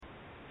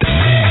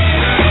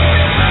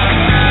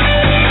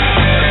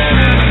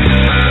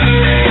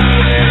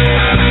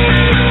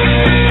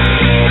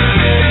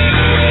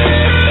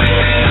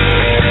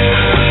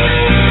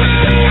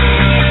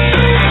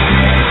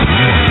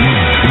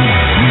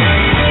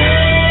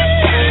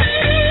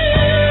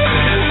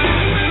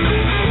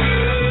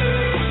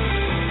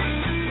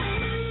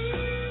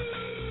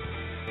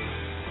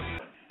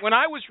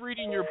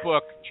reading your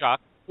book,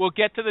 Chuck, we'll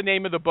get to the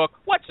name of the book.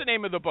 What's the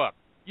name of the book?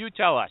 You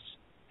tell us.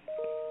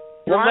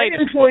 Why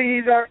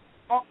employees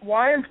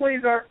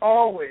are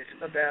always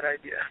a bad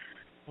idea.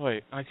 Boy,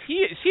 is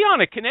he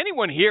on it? Can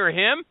anyone hear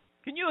him?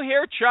 Can you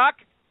hear Chuck?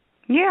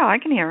 Yeah, I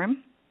can hear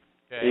him.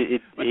 Okay.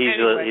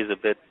 He's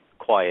a bit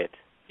quiet.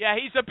 Yeah,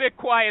 he's a bit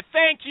quiet.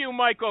 Thank you,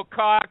 Michael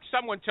Cox.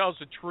 Someone tells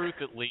the truth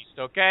at least,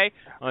 okay,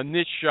 on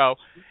this show.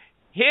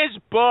 His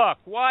book,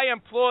 Why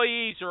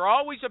Employees Are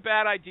Always a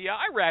Bad Idea,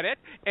 I read it,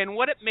 and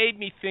what it made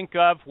me think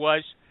of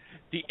was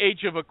the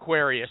Age of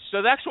Aquarius.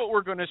 So that's what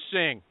we're going to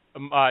sing,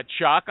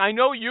 Chuck. I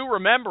know you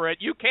remember it.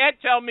 You can't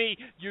tell me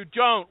you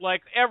don't,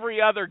 like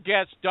every other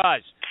guest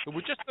does. So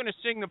we're just going to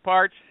sing the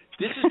part.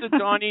 This is the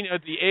dawning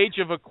of the Age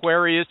of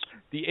Aquarius,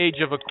 the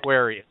Age of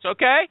Aquarius.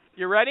 Okay?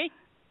 You ready?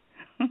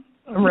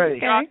 I'm ready.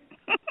 Okay.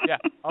 Yeah,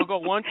 I'll go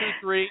 1, 2,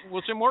 3.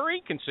 Well, some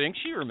Maureen can sing.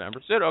 She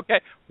remembers it.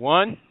 Okay,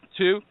 1,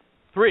 2,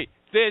 3.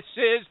 This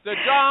is the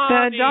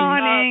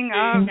dawning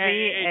of the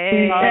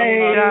age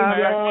of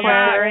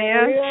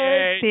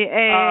Aquarius. The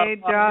age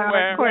of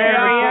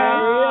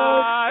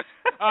Aquarius.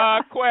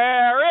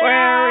 Aquarius.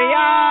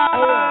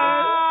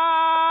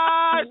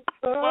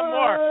 One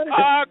more.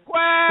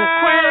 Aquarius.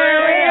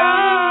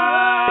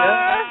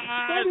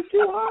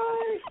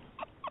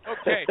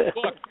 Okay,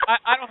 look,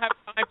 I don't have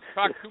time to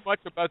talk too much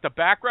about the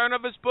background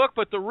of his book,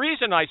 but the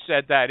reason I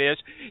said that is,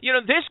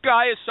 this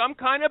guy is some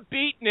kind of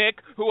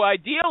beatnik who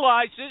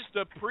idealizes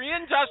the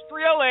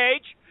pre-industrial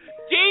age,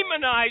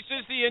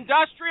 demonizes the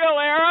industrial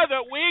era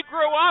that we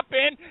grew up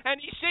in,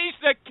 and he sees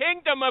the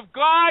kingdom of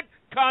God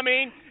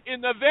coming in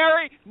the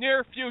very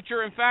near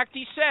future. In fact,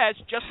 he says,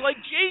 just like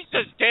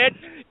Jesus did,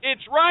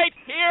 it's right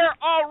here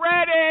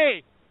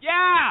already.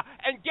 Yeah,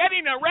 and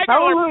getting a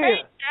regular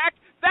paycheck,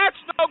 that's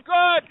no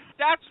good.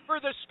 That's for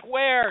the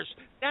squares.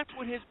 That's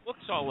what his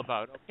book's all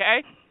about,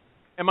 okay?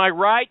 Am I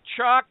right,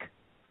 Chuck?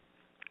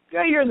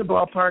 Yeah, you're in the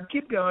ballpark.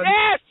 Keep going.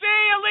 Yeah,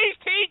 see, at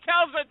least he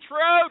tells the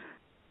truth.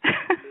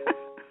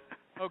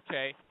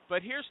 Okay,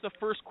 but here's the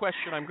first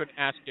question I'm going to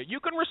ask you. You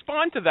can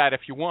respond to that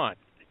if you want.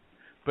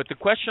 But the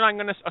question I'm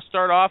going to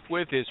start off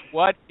with is,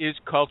 what is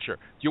culture?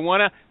 Do you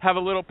want to have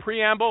a little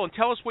preamble and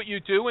tell us what you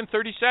do in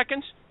 30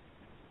 seconds?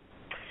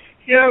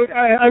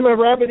 I'm a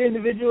rabid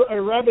individual,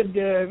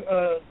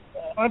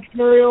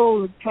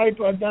 entrepreneurial type.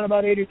 I've done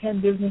about 8 or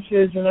 10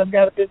 businesses, and I've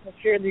got a business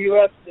here in the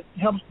U.S. that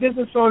helps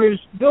business owners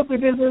build their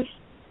business,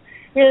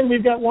 and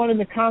we've got one in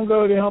the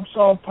Congo to help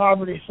solve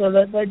poverty. So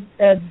that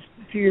adds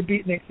to your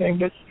beatnik thing.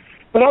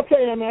 But I'll tell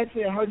you, I'm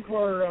actually a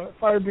hardcore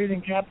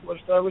fire-breathing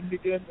capitalist, so I wouldn't be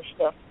doing this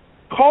stuff.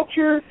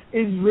 Culture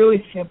is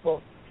really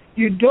simple.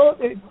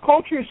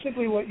 Culture is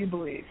simply what you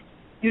believe.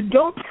 You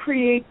don't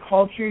create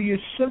culture. You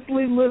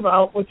simply live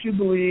out what you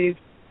believe.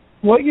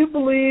 What you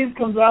believe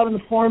comes out in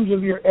the forms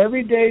of your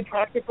everyday,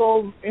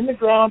 practical, in the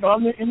ground,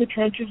 in the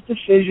trenches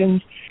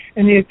decisions,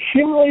 and the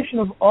accumulation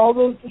of all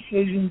those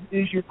decisions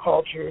is your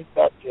culture.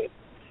 That's it.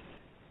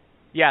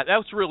 Yeah, that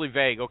was really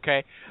vague,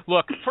 okay?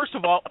 Look, first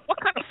of all, what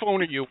kind of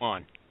phone are you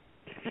on?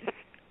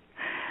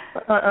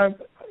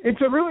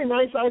 It's a really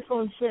nice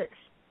iPhone 6.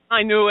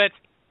 I knew it.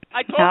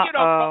 I told you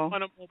don't call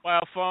on a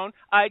mobile phone.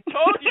 I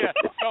told you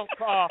don't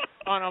call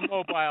on a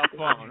mobile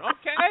phone,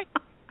 okay?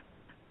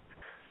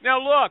 Now,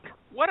 look,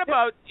 what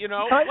about,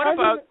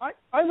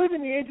 I live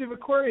in the age of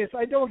Aquarius.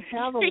 I don't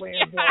have a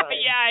landline.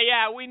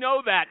 Yeah, we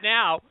know that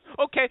now.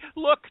 Okay,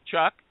 look,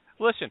 Chuck,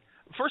 listen.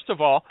 First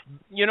of all,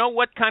 you know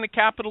what kind of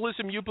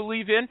capitalism you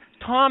believe in?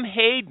 Tom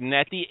Hayden,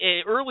 at the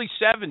early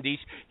 70s,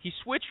 he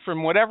switched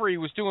from whatever he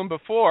was doing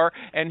before,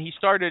 and he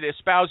started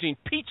espousing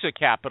pizza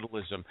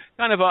capitalism,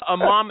 kind of a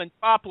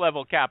mom-and-pop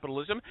level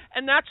capitalism,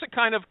 and that's the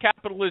kind of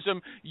capitalism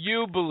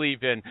you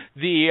believe in.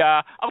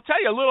 I'll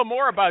tell you a little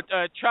more about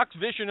Chuck's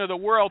vision of the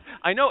world.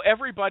 I know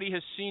everybody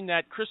has seen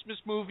that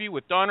Christmas movie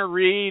with Donna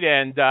Reed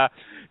and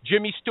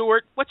Jimmy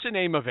Stewart. What's the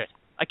name of it?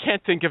 I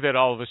can't think of it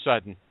all of a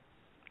sudden.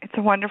 It's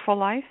a Wonderful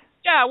Life?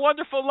 Yeah,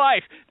 Wonderful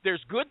Life.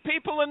 There's good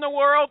people in the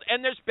world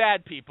and there's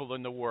bad people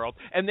in the world.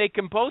 And they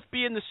can both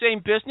be in the same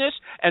business,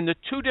 and the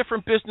two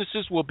different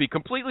businesses will be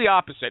completely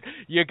opposite.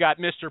 You got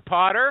Mr.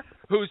 Potter,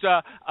 who's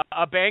a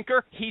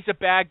banker. He's a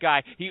bad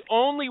guy. He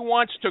only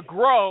wants to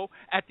grow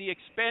at the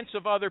expense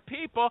of other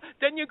people.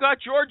 Then you got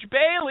George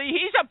Bailey.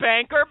 He's a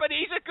banker, but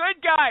he's a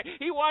good guy.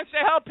 He wants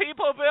to help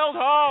people build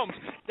homes.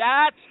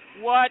 That's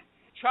what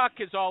Chuck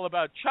is all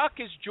about. Chuck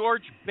is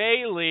George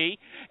Bailey,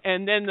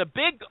 and then the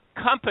big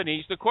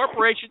companies, the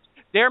corporations,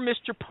 they're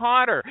Mr.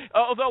 Potter.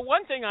 Although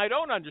one thing I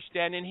don't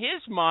understand, in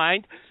his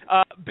mind,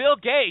 Bill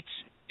Gates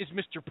is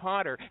Mr.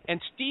 Potter,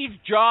 and Steve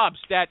Jobs,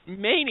 that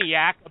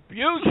maniac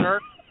abuser,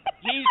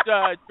 he's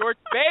George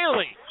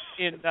Bailey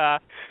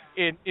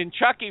in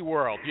Chucky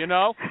world. You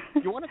know?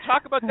 You want to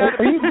talk about that?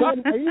 Are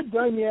you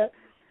done yet?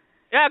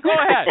 Yeah, go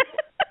ahead.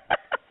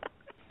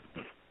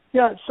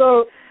 Yeah.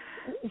 So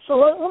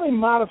let me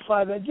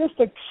modify that just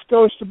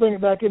to bring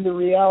it back into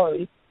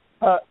reality.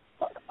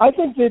 I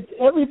think that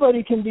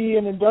everybody can be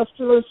an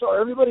industrialist or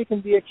everybody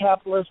can be a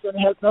capitalist, and it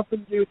has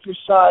nothing to do with your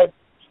side.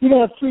 You can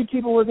have 3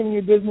 people working in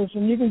your business,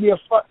 and you can be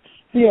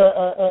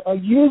a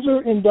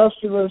user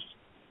industrialist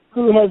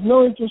who has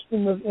no interest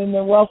in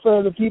the welfare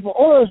of the people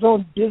or his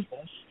own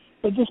business,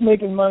 but just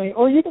making money.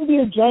 Or you can be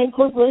a giant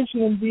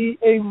corporation and be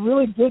a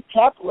really good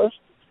capitalist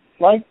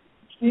like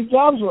Steve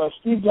Jobs was.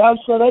 Steve Jobs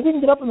said, I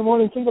didn't get up in the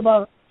morning and think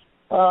about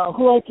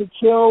who I could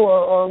kill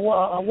or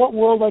what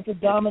world I could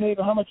dominate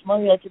or how much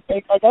money I could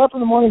make. I got up in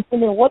the morning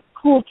thinking of what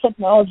cool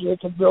technology I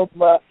could build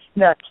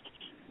next.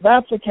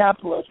 That's a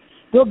capitalist.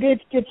 Bill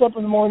Gates gets up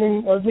in the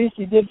morning, or at least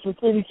he did for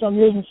 30-some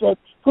years, and said,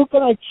 who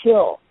can I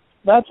kill?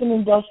 That's an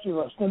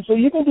industrialist. And so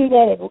you can do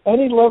that at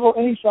any level,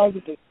 any size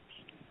of business.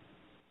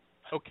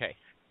 Okay.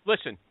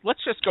 Listen,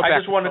 let's just go back. I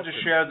just wanted to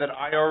share that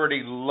I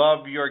already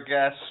love your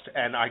guest,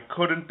 and I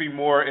couldn't be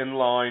more in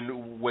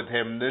line with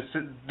him. This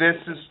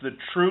is the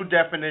true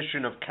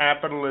definition of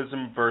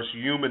capitalism versus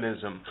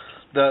humanism.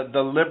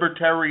 The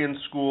libertarian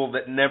school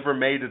that never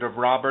made it of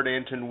Robert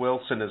Anton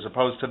Wilson as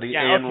opposed to the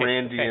Ayn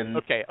Randian.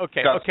 Okay.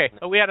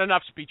 We had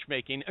enough speech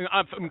making,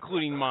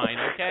 including mine.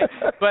 Okay,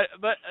 but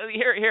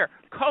here,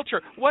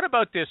 culture. What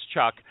about this,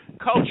 Chuck?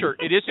 Culture.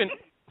 It isn't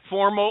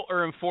formal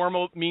or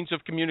informal means of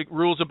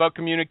rules about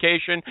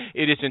communication.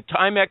 It isn't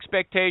time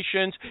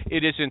expectations.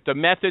 It isn't the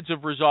methods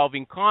of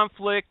resolving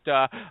conflict.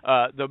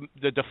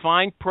 The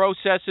defined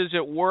processes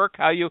at work,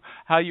 how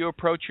you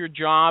approach your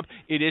job.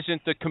 It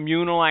isn't the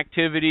communal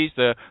activities,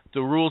 the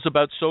rules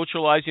about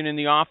socializing in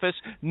the office.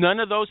 None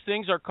of those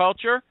things are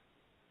culture.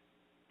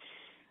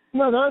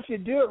 No, not if you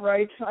do it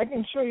right. I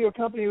can show you a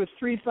company with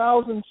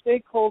 3,000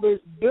 stakeholders,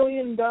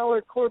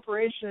 billion-dollar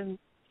corporation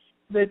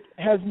that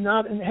has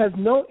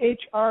no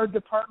HR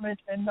department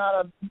and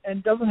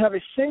doesn't have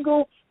a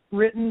single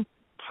written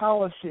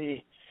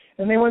policy,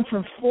 and they went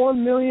from $4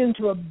 million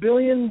to $1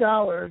 billion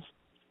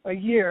a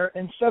year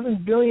and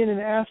 $7 billion in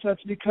assets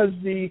because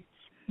the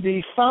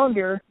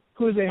founder,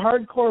 who is a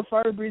hardcore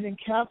fire-breathing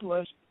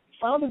capitalist,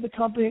 founded the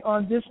company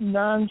on this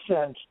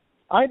nonsense.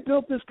 I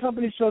built this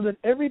company so that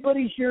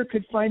everybody here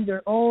could find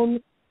their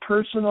own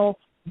personal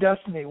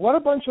destiny. What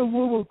a bunch of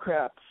woo-woo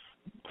crap.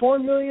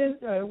 $4 million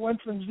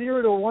went from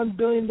 $0 to $1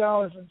 billion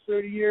in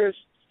 30 years,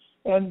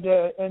 and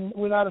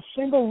without a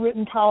single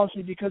written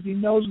policy because he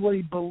knows what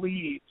he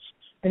believes.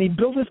 And he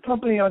built his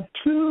company on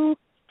two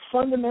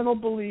fundamental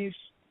beliefs,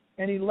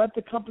 and he let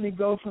the company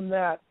go from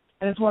that.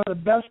 And it's one of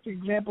the best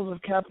examples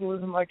of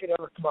capitalism I could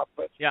ever come up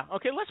with. Yeah.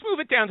 Okay. Let's move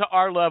it down to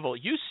our level.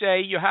 You say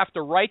you have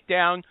to write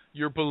down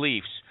your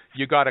beliefs.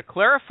 You got to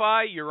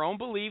clarify your own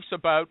beliefs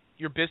about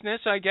your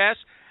business, I guess,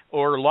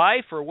 or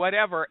life or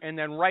whatever, and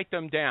then write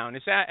them down.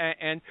 Is that?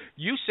 And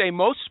you say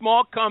most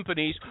small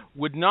companies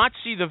would not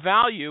see the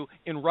value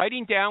in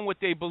writing down what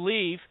they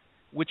believe,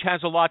 which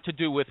has a lot to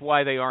do with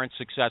why they aren't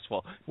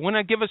successful. Want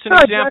to give us an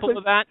example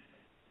of that?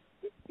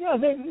 Yeah,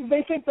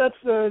 they think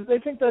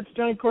that's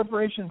giant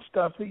corporation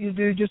stuff that you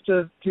do just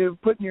to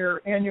put in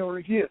your annual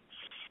review.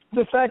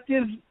 The fact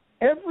is,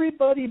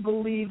 everybody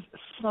believes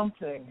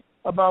something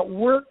about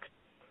work,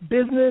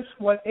 business,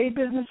 what a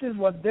business is,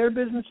 what their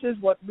business is,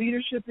 what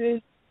leadership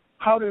is,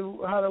 how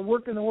to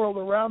work in the world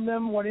around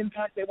them, what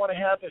impact they want to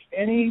have, if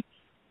any.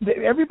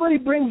 Everybody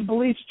brings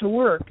beliefs to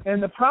work,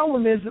 and the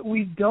problem is that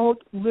we don't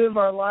live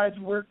our lives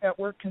at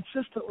work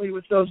consistently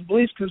with those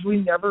beliefs because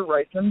we never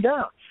write them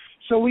down.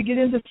 So we get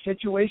into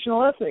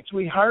situational ethics.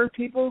 We hire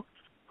people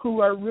who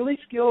are really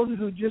skilled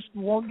who just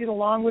won't get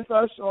along with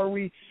us, or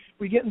we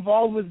get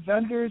involved with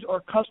vendors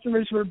or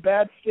customers who are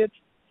bad fits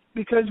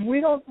because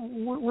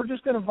we're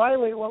just going to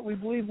violate what we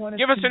believe when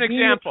it's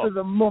convenient for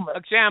the moment.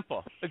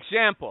 Example,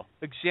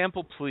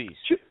 please.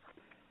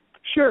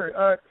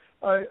 Sure.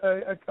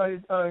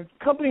 A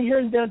company here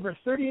in Denver,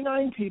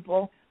 39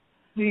 people.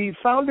 The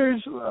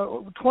founders,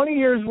 20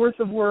 years worth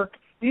of work.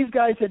 These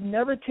guys had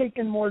never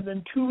taken more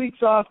than 2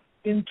 weeks off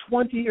in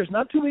 20 years.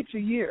 Not 2 weeks a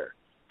year.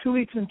 2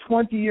 weeks in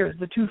 20 years,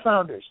 the two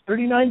founders.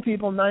 39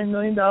 people, $9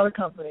 million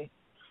company.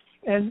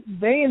 And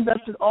they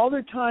invested all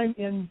their time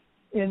in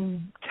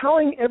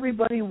telling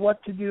everybody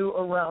what to do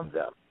around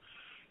them.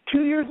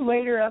 2 years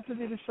later, after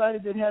they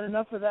decided they'd had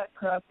enough of that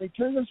crap, they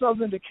turned themselves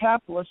into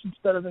capitalists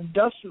instead of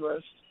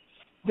industrialists.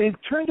 They've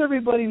turned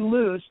everybody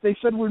loose. They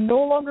said, we're no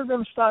longer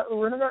going to stop.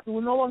 We're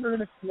no longer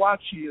going to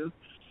watch you.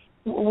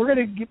 We're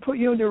going to put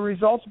you into a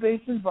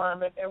results-based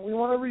environment, and we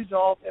want a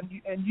result,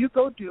 and you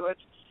go do it.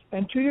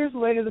 And 2 years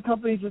later, the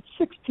company's at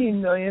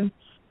 $16 million.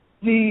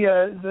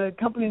 The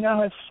company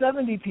now has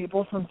 70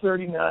 people from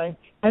 39,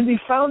 and the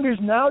founders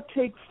now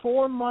take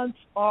 4 months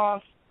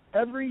off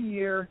every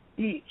year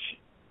each.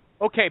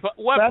 Okay, but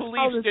what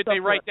beliefs did they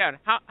write down?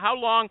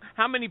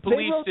 How many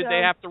beliefs did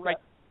they have to write?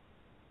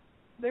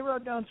 They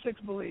wrote down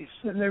 6 beliefs,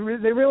 and they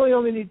really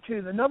only need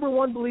 2. The number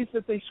one belief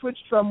that they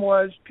switched from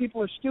was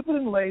people are stupid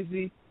and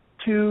lazy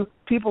to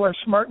people are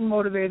smart and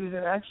motivated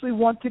and actually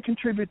want to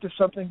contribute to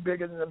something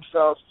bigger than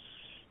themselves.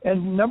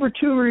 And number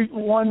 2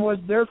 one was,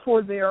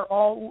 therefore,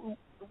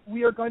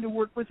 we are going to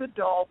work with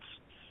adults.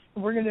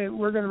 We're going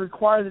to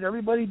require that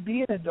everybody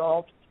be an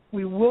adult.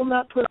 We will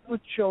not put up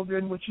with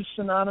children, which is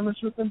synonymous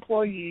with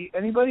employee.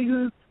 Anybody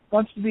who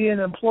wants to be an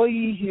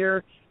employee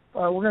here,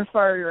 we're going to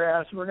fire your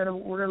ass. We're going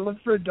to look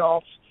for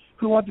adults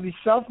who want to be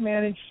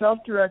self-managed,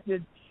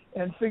 self-directed,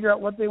 and figure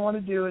out what they want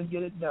to do and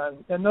get it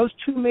done. And those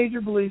two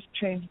major beliefs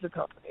change the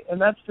company. And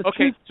that's the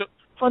two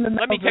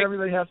fundamentals that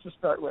everybody has to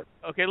start with.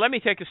 Okay, let me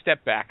take a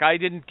step back. I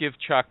didn't give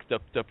Chuck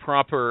the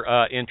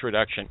proper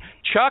introduction.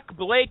 Chuck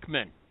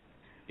Blakeman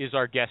is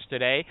our guest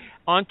today.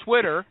 On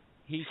Twitter,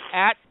 he's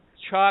at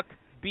Chuck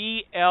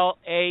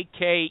Blakeman.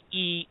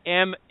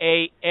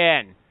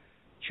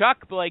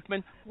 Chuck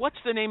Blakeman, what's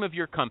the name of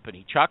your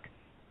company, Chuck?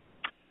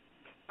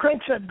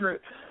 Crankset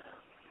Group.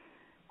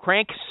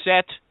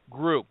 Crankset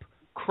Group.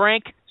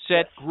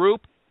 Crankset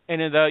Group,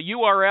 and the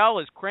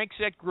URL is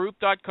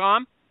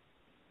cranksetgroup.com?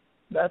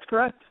 That's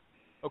correct.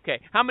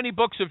 Okay. How many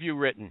books have you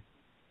written?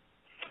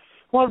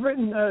 Well, I've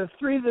written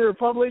 3 that are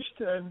published,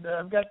 and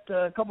I've got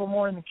a couple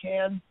more in the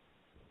can.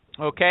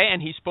 Okay,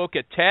 and he spoke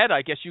at TED.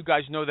 I guess you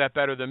guys know that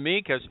better than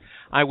me because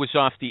I was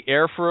off the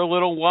air for a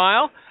little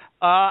while.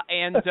 I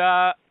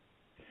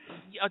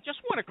just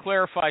want to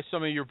clarify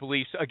some of your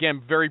beliefs,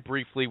 again, very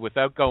briefly,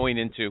 without going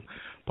into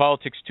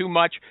politics too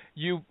much.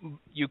 You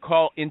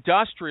call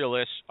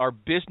industrialists are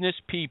business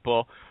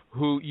people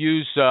who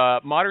use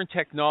modern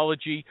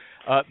technology.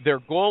 Their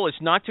goal is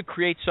not to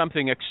create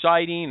something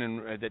exciting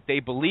and that they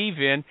believe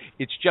in.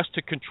 It's just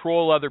to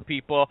control other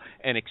people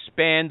and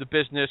expand the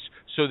business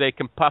so they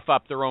can puff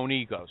up their own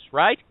egos,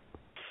 right?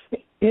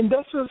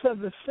 Industrialists have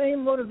the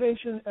same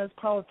motivation as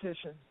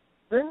politicians.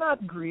 They're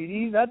not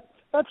greedy.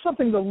 That's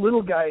something the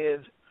little guy is.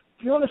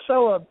 If you want to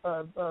sell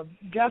a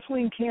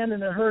gasoline can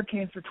in a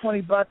hurricane for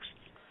 $20,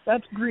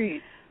 that's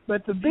greed.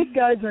 But the big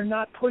guys are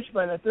not pushed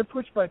by that. They're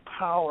pushed by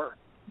power.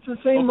 It's the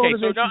same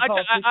motivation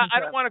politicians have. I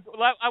don't want to.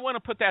 I want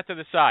to put that to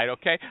the side.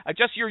 Okay,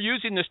 you're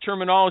using this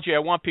terminology. I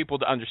want people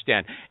to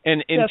understand.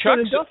 And in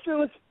Chuck's,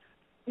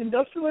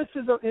 industrialist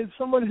is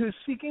someone who's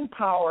seeking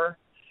power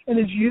and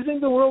is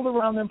using the world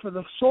around them for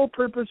the sole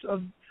purpose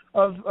of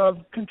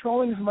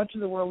controlling as much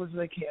of the world as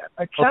they can.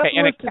 A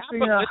capitalist is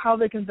figuring out how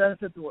they can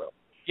benefit the world.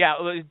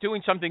 Yeah,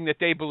 doing something that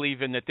they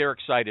believe in, that they're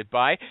excited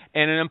by.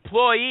 And an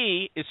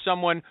employee is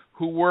someone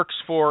who works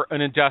for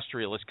an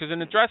industrialist, because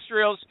an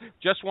industrialist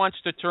just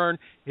wants to turn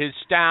his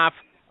staff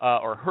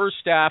or her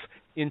staff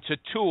into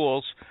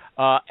tools,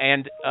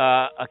 and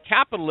a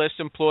capitalist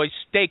employs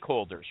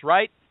stakeholders,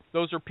 right?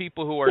 Those are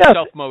people who are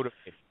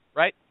self-motivated,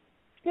 right?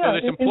 Yeah, so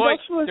there's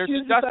industrialists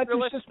use the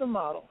factory system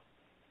model.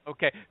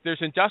 Okay,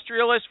 there's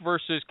industrialists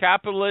versus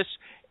capitalists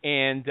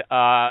and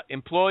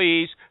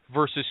employees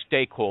versus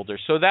stakeholders.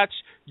 So that's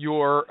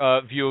your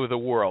view of the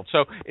world.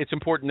 So it's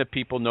important that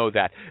people know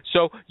that.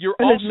 So you're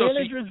and also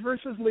there's managers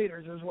versus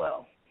leaders as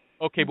well.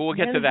 Okay, but we'll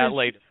get to that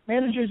later.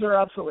 Managers are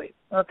obsolete.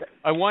 Okay.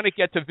 I want to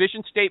get to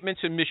vision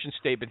statements and mission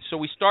statements. So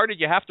we started,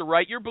 you have to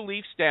write your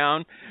beliefs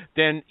down.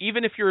 Then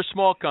even if you're a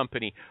small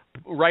company,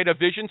 write a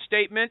vision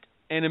statement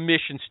and a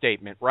mission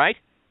statement, right?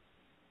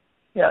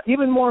 Yeah,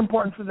 even more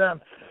important for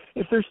them.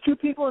 If there's 2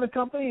 people in a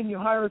company and you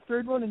hire a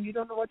third one and you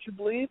don't know what you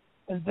believe,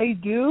 and they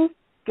do,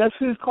 guess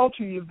whose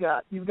culture you've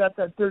got? You've got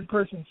that third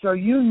person. So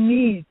you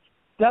need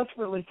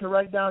desperately to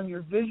write down your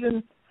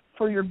vision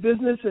for your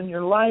business and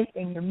your life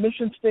and your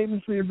mission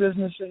statement for your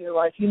business and your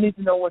life. You need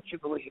to know what you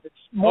believe. It's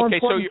more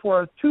important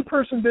for a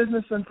 2-person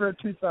business than for a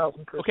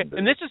 2,000-person business.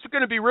 And this is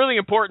going to be really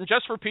important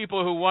just for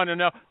people who want to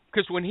know,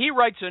 because when he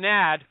writes an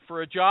ad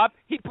for a job,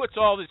 he puts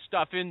all this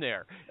stuff in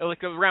there,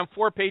 like around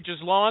 4 pages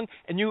long.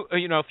 And you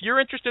know, if you're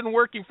interested in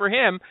working for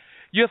him,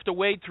 you have to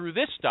wade through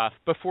this stuff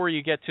before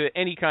you get to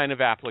any kind of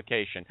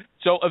application.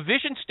 So a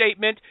vision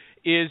statement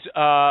is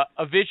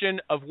a vision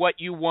of what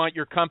you want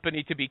your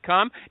company to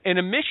become, and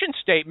a mission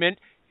statement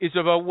is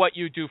about what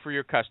you do for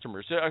your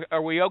customers.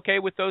 Are we okay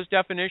with those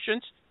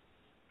definitions?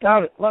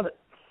 Got it. Love it.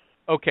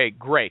 Okay,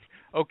 great.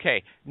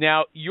 Okay,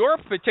 now your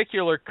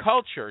particular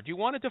culture, do you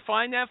want to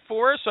define that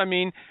for us? I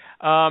mean,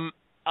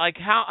 like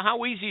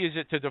how easy is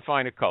it to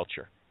define a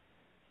culture?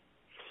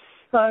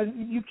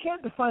 You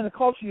can't define the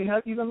culture. You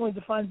can only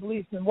define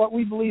beliefs. And what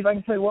we believe, I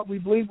can tell you what we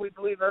believe. We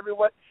believe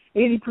 81%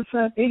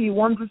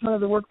 of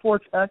the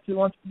workforce actually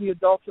wants to be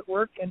adults at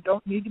work and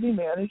don't need to be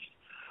managed.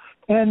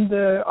 And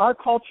our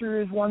culture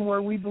is one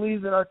where we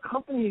believe that our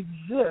company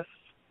exists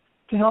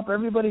to help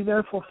everybody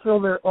there fulfill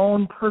their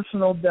own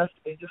personal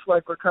destiny, just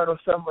like Ricardo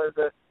Semler,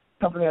 the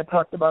company I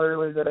talked about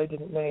earlier that I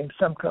didn't name,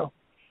 Semco.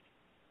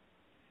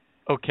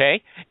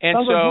 Okay.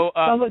 And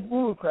sounds like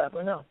woo crap,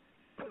 I know.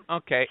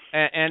 Okay.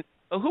 And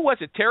who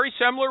was it? Terry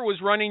Semler was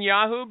running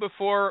Yahoo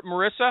before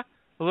Marissa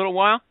a little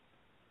while?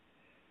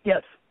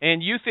 Yes.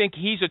 And you think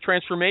he's a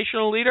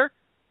transformational leader?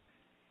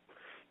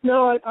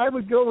 No, I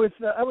would go with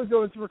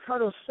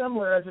Ricardo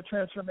Semler as a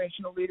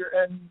transformational leader,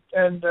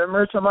 and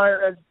Marissa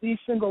Mayer as the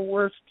single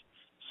worst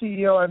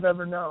CEO I've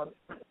ever known.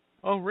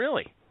 Oh,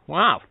 really?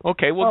 Wow.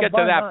 Okay, we'll get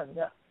to that. None,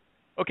 yeah.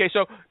 Okay,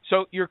 so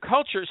your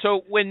culture.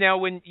 So when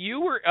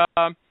you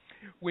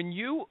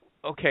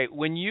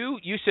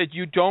said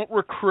you don't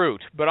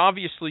recruit, but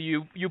obviously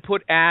you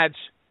put ads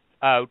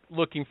out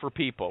looking for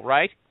people,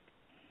 right?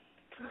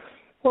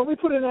 Well, we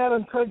put an ad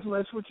on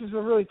Craigslist, which is a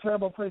really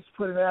terrible place to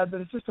put an ad, but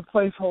it's just a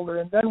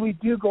placeholder. And then we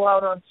do go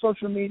out on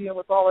social media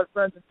with all our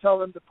friends and tell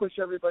them to push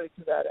everybody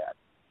to that ad.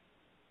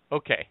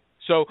 Okay.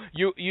 So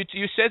you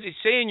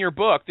say in your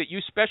book that you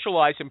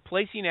specialize in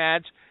placing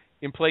ads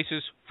in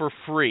places for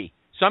free.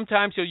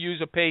 Sometimes you'll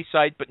use a pay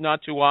site, but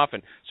not too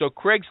often. So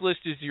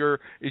Craigslist is your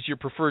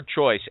preferred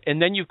choice,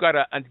 and then you've got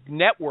a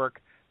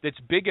network that's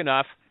big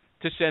enough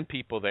to send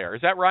people there.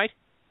 Is that right?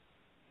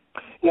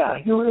 Yeah,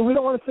 we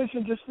don't want to fish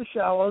in just the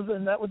shallows,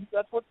 and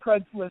that's what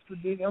Craigslist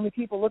would be. The only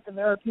people looking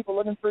there are people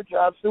looking for a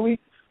job. So we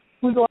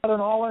go out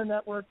on all our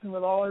networks and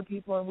with all our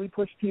people, and we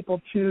push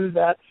people to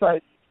that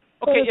site.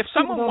 Okay, if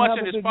someone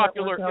wasn't as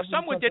popular, if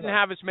someone didn't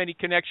have as many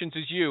connections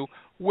as you,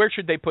 where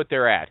should they put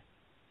their ad?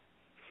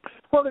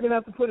 Well, they're going to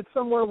have to put it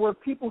somewhere where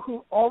people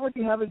who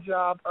already have a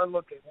job are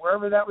looking,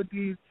 wherever that would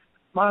be,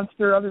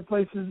 Monster, other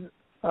places,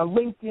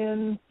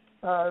 LinkedIn,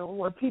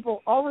 where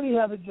people already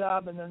have a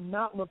job and they're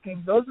not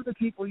looking. Those are the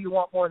people you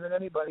want more than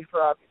anybody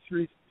for obvious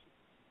reasons.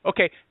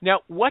 Okay, now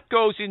what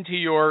goes into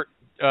your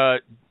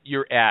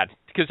ad?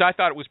 Because I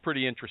thought it was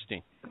pretty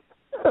interesting.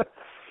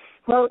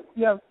 Well,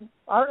 yeah,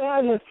 our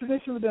ad has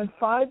traditionally been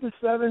 5 to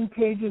 7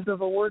 pages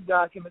of a Word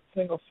document,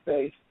 single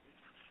space.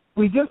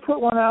 We just put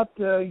one out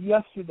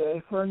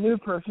yesterday for a new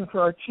person,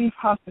 for our Chief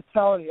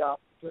Hospitality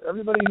Officer.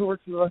 Everybody who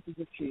works with us is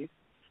a chief.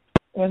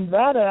 And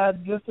that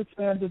ad just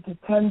expanded to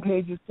 10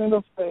 pages,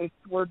 single-spaced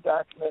Word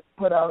document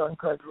put out on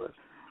Craigslist.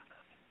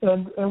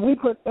 And we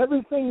put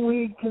everything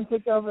we can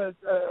think of as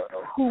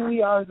who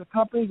we are as a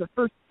company. The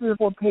first 3 or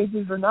 4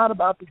 pages are not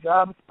about the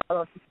job, it's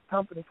about us as a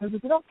company. Because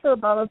if you don't care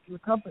about us as a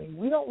company,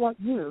 we don't want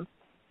you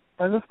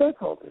as a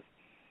stakeholder.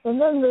 And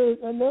then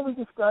we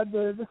describe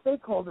the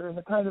stakeholder and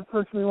the kind of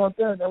person we want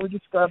there. And then we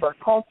describe our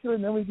culture,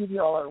 and then we give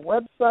you all our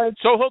websites.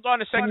 So hold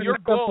on a second. Your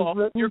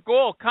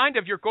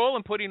goal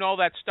in putting all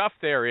that stuff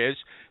there is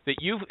that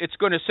it's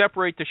going to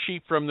separate the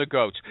sheep from the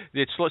goats.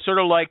 It's sort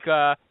of like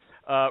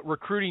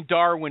recruiting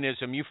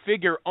Darwinism. You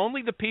figure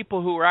only the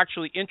people who are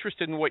actually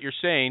interested in what you're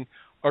saying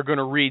are going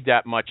to read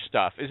that much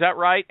stuff. Is that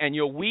right? And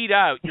you'll weed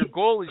out. Your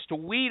goal is to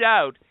weed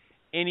out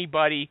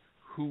anybody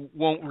who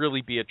won't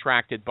really be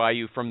attracted by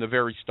you from the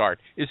very start.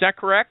 Is that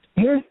correct?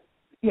 Here's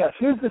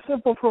the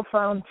simple,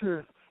 profound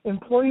truth.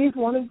 Employees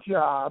want a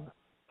job.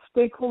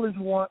 Stakeholders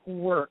want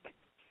work.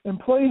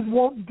 Employees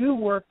won't do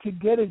work to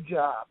get a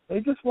job.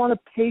 They just want a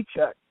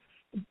paycheck.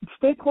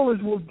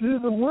 Stakeholders will do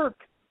the work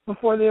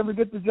before they ever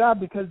get the job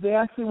because they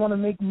actually want to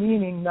make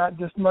meaning, not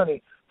just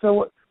money.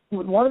 So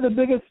one of the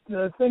biggest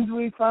things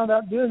we found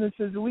out doing this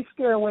is that we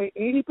scare away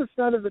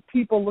 80% of the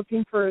people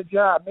looking for a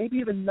job, maybe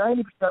even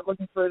 90%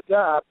 looking for a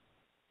job.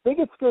 They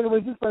get scared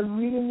away just by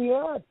reading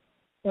the ad.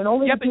 And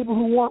only the people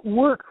who want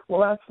work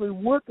will actually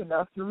work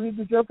enough to read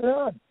the joke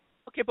ad.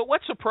 Okay, but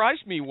what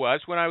surprised me was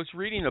when I was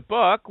reading the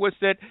book was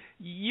that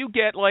you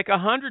get like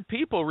 100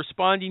 people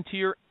responding to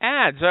your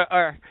ads.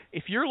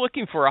 If you're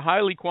looking for a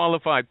highly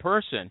qualified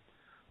person,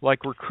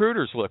 like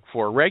recruiters look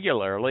for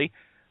regularly,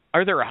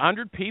 are there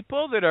 100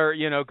 people that are,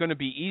 going to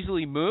be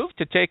easily moved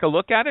to take a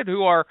look at it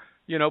who are,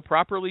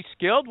 properly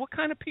skilled? What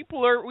kind of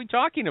people are we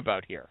talking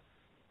about here?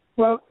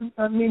 Well,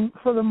 I mean,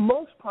 for the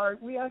most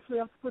part, we actually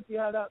have to put the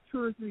ad out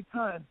 2 or 3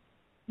 times.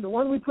 The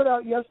one we put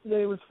out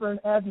yesterday was for an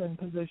admin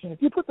position.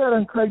 If you put that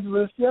on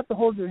Craigslist, you have to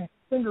hold your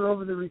finger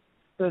over the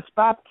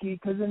stop key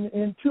because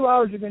in 2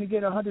 hours you're going to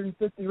get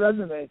 150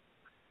 resumes.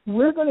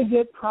 We're going to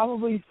get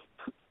probably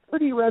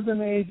 30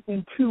 resumes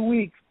in 2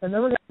 weeks, and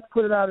then we're going to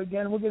put it out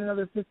again. We'll get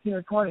another 15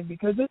 or 20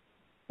 because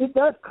it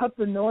does cut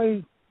the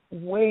noise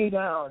way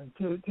down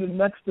to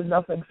next to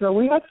nothing. So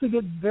we actually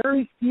get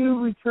very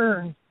few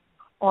returns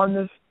on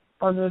this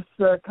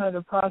kind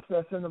of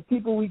process, and the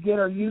people we get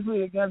are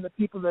usually, again, the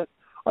people that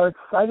are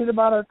excited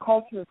about our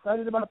culture,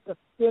 excited about the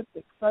fit,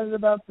 excited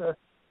about the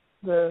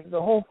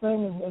whole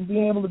thing, and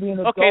being able to be an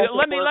adult. Okay,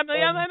 let me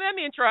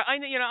interrupt.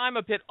 I'm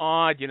a bit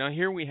odd.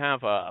 Here we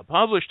have a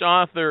published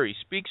author. He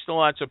speaks to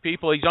lots of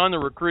people. He's on the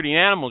Recruiting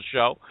Animals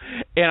show,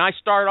 and I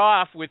start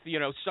off with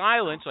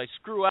silence. I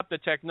screw up the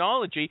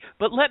technology,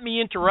 but let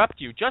me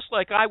interrupt you, just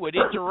like I would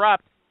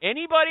interrupt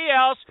anybody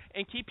else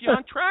and keep you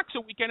on track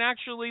so we can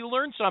actually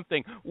learn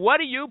something. What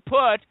do you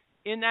put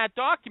in that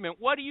document?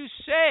 What do you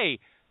say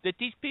that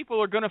these people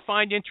are going to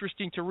find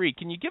interesting to read?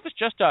 Can you give us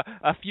just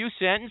a few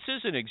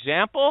sentences, an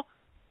example?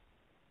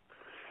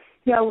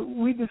 Yeah,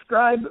 we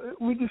describe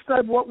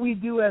what we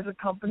do as a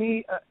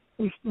company.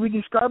 We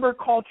describe our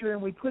culture,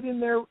 and we put in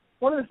there,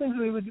 one of the things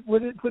we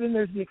would put in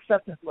there is the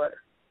acceptance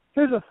letter.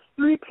 Here's a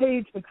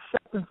 3-page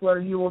acceptance letter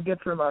you will get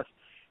from us.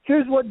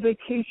 Here's what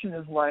vacation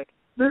is like.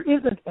 There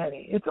isn't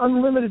any. It's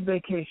unlimited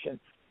vacation.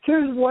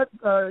 Here's what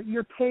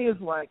your pay is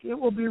like. It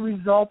will be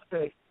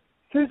results-based.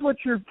 Here's what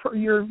your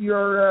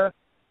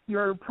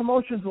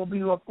promotions will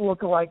be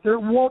look like. There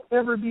won't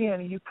ever be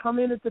any. You come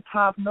in at the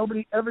top.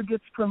 Nobody ever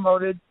gets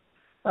promoted.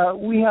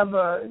 We have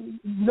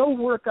no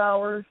work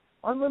hours,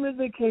 unlimited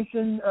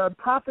vacation,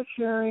 profit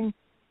sharing.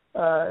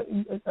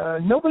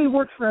 Nobody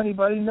works for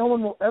anybody. No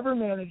one will ever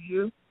manage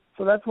you.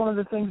 So that's one of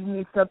the things in the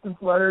acceptance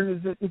letter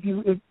is that if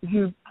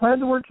you plan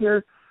to work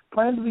here,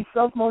 plan to be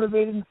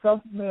self-motivated and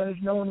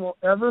self-managed. No one will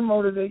ever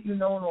motivate you.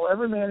 No one will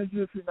ever manage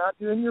you. If you're not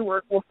doing your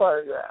work, we'll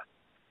fire your ass.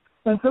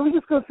 And so we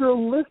just go through a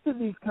list of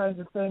these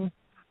kinds of things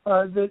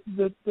that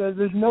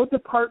there's no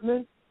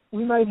department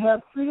we might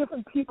have 3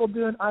 different people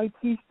doing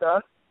IT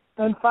stuff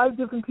and 5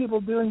 different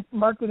people doing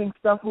marketing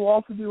stuff who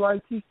also do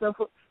IT stuff.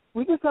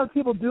 We just have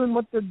people doing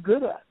what they're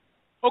good at.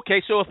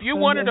 Okay, so if you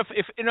wanted to,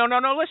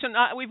 listen,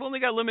 we've only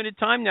got limited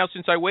time now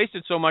since I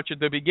wasted so much at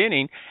the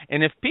beginning.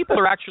 And if people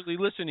are actually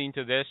listening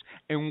to this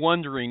and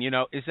wondering,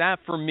 is that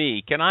for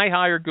me? Can I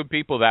hire good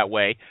people that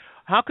way?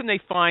 How can they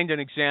find an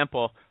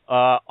example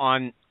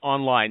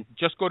online?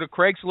 Just go to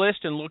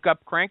Craigslist and look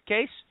up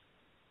Crankset,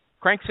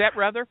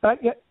 rather?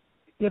 Yeah.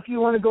 If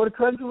you want to go to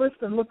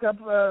Craigslist and look up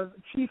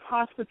Chief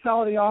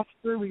Hospitality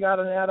Officer, we got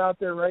an ad out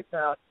there right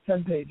now. It's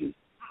 10 pages.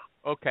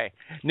 Okay.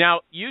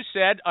 Now, you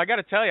said, I got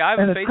to tell you, I have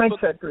a Facebook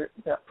Crankset Group.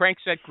 Yeah.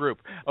 Crankset Group.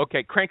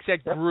 Okay,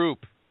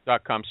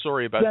 cranksetgroup.com.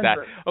 Sorry about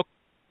Denver. that. Oh,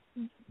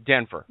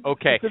 Denver.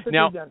 Okay. Specifically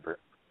Now, Denver.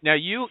 Now,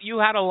 you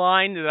had a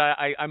line that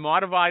I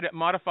modified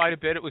a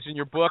bit. It was in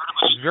your book.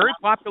 It was very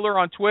popular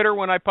on Twitter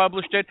when I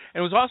published it,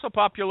 and it was also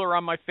popular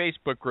on my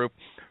Facebook group.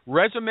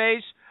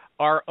 Resumes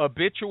are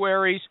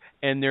obituaries,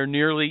 and they're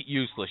nearly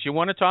useless. You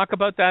want to talk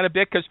about that a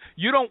bit? Because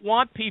you don't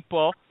want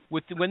people,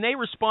 when they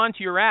respond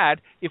to your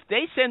ad, if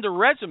they send a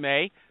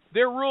resume,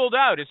 they're ruled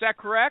out. Is that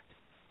correct?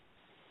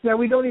 Yeah,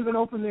 we don't even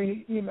open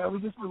the email. We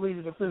just delete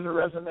it if there's a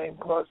resume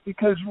clause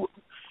because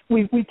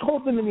we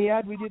told them in the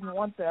ad we didn't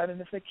want that, and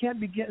if they can't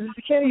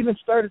even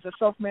start as a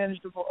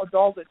self-managed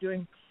adult at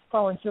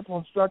following simple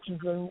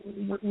instructions, then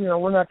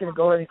we're not going to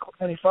go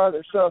any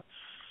farther. So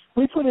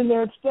we put in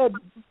there instead,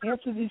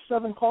 answer these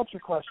 7 culture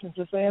questions.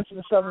 If they answer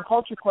the 7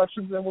 culture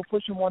questions, then we'll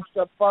push them one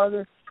step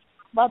farther.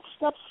 About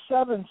step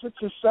 6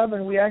 or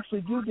 7, we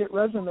actually do get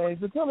resumes,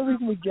 but the only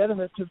reason we get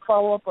them is to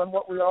follow up on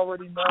what we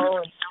already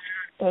know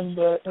and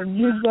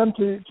use them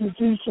to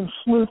do some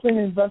sleuthing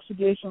and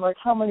investigation, like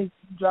how many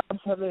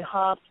jobs have they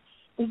hopped,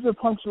 is there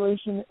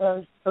punctuation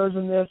errors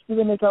in this, do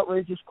they make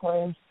outrageous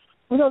claims.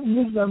 We don't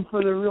use them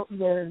for the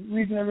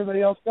reason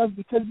everybody else does,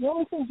 because the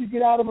only things you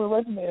get out of a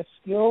resume is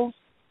skills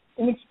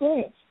and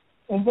experience.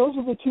 And those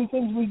are the 2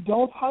 things we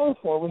don't hire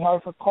for. We hire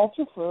for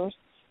culture first,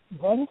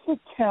 then for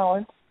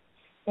talent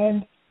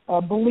and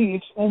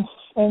beliefs, and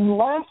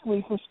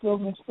lastly for skills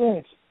and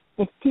experience.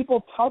 If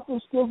people tout their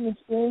skills and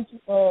experience,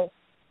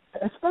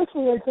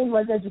 especially I think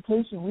like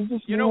education, we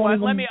just what?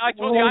 I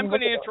told you I'm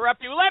going to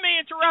interrupt you. Let me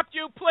interrupt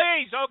you,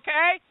 please.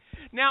 Okay.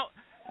 Now,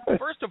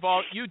 first of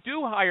all, you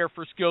do hire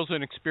for skills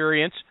and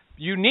experience.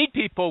 You need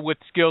people with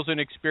skills and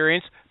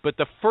experience, but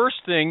the first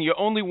thing, you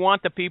only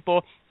want the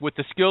people with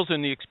the skills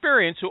and the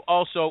experience who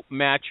also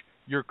match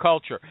your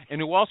culture and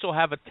who also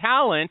have a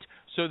talent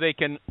so they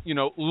can,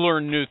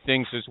 learn new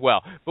things as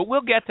well. But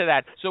we'll get to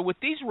that. So with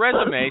these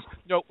resumes,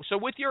 so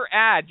with your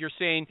ad, you're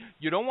saying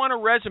you don't want a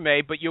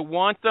resume, but you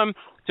want them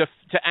to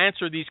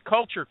answer these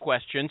culture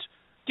questions.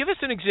 Give us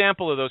an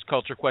example of those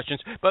culture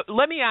questions. But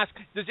let me ask,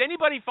 does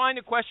anybody find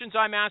the questions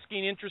I'm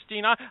asking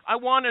interesting? I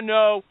want to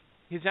know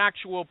his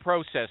actual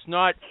process,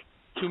 not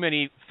too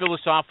many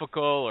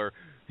philosophical or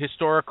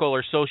historical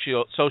or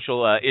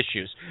social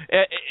issues.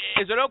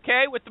 Is it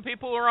okay with the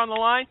people who are on the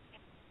line?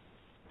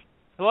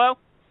 Hello?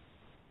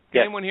 Can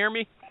yes. anyone hear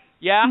me?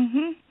 Yeah?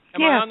 Mm-hmm.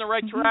 Am I on the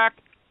right track?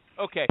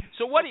 Okay.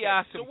 So what do you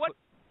ask them?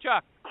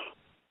 Chuck?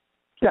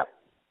 Yeah.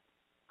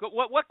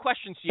 What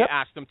questions do you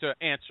ask them to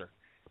answer?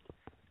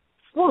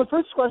 Well, the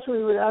first question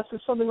we would ask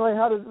is something like,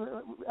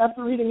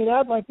 after reading an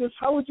ad like this,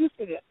 how would you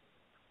fit in?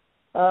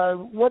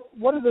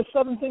 What are the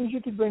 7 things you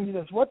could bring to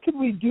this? What could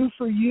we do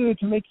for you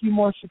to make you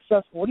more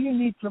successful? What do you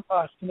need from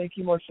us to make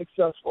you more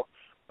successful?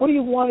 What do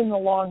you want in the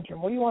long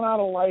term? What do you want out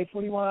of life?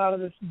 What do you want out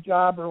of this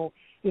job or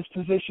this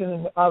position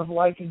and out of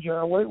life in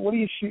general? What are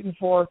you shooting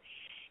for?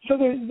 So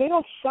they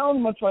don't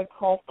sound much like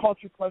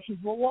culture questions,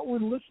 but what we're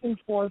listening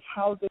for is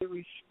how they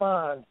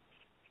respond.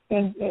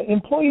 And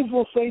employees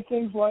will say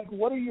things like,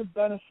 what are your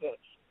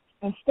benefits?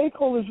 And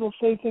stakeholders will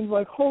say things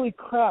like, holy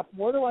crap,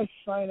 where do I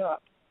sign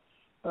up?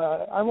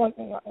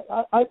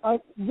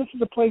 This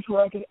is a place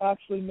where I could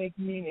actually make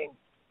meaning.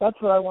 That's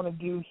what I want to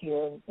do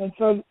here. And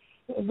so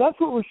that's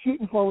what we're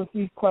shooting for with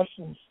these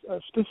questions,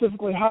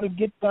 specifically how to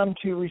get them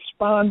to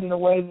respond in a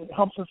way that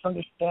helps us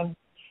understand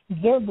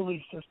their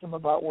belief system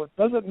about work.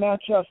 Does it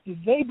match us? Do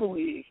they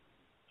believe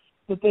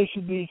that they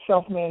should be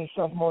self-managed,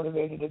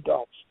 self-motivated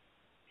adults?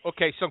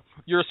 Okay, so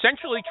you're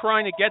essentially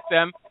trying to get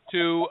them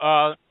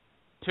to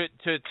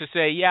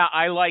say, yeah,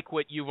 I like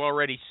what you've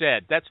already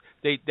said.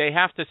 They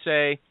have to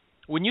say,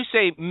 when you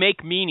say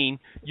make meaning,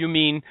 you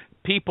mean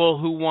people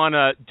who want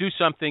to do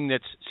something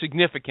that's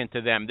significant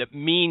to them, that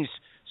means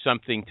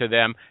something to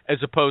them, as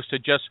opposed to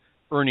just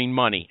earning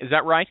money. Is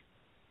that right?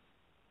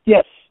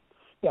 Yes.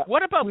 Yeah.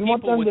 What about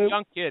people with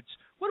young kids?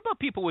 What about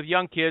people with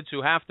young kids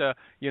who have to,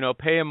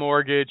 pay a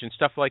mortgage and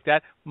stuff like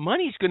that?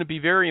 Money's going to be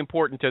very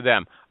important to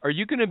them. Are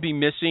you going to be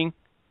missing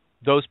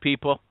those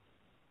people?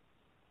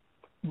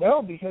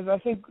 No, because I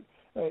think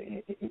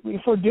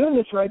if we're doing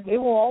this right, they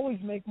will always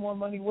make more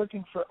money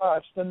working for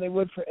us than they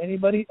would for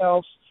anybody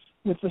else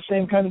with the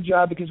same kind of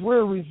job, because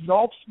we're a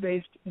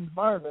results-based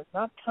environment,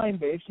 not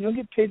time-based. You don't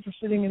get paid for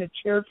sitting in a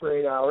chair for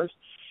 8 hours.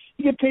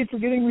 You get paid for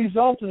getting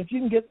results, and if you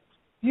can get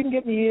You can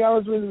get me 8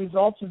 hours worth of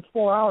results in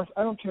 4 hours.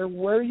 I don't care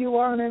where you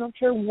are, and I don't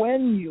care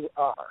when you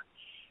are.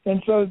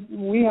 And so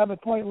we have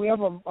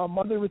a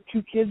mother with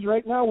 2 kids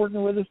right now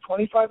working with us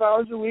 25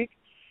 hours a week,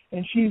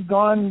 and she's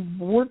gone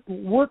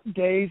work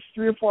days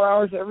 3 or 4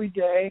 hours every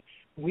day.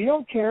 We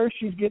don't care.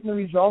 She's getting the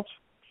results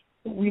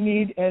we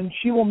need, and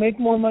she will make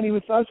more money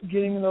with us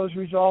getting those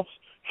results.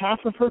 Half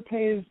of her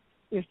pay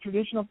is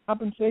traditional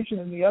compensation,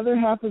 and the other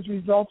half is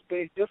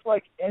results-based. Just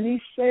like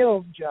any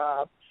sales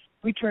job,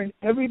 we turn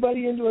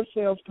everybody into a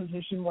sales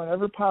position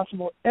whenever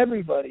possible.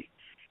 Everybody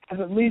has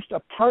at least a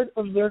part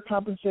of their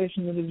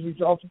compensation that is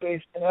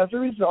results-based, and as a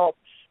result,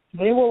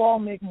 they will all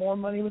make more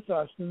money with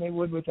us than they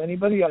would with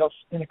anybody else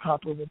in a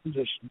comparable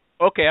position.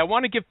 Okay, I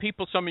want to give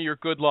people some of your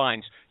good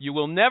lines. You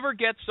will never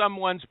get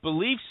someone's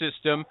belief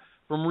system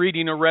from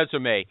reading a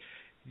resume.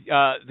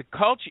 The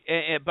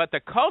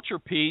culture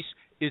piece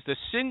is the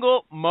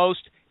single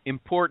most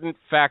important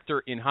factor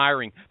in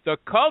hiring. The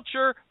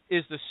culture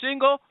is the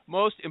single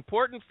most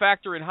important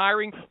factor in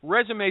hiring.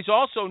 Resumes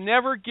also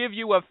never give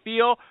you a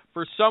feel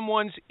for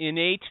someone's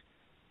innate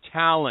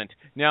talent.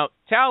 Now,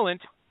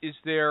 talent is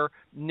their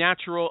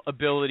natural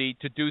ability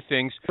to do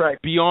things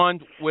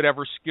beyond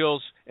whatever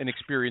skills and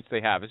experience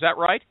they have. Is that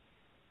right?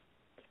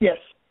 Yes.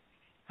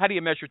 How do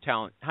you measure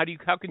talent? How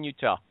can you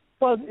tell?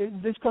 Well,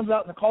 this comes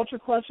out in the culture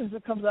questions.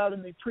 It comes out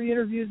in the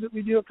pre-interviews that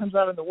we do. It comes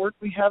out in the work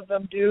we have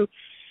them do.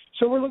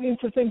 So we're looking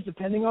for things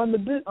depending on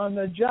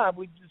the job.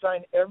 We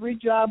design every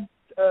job,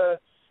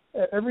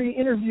 every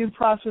interview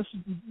process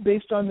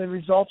based on the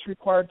results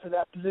required for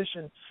that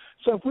position.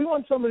 So if we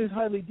want somebody who's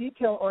highly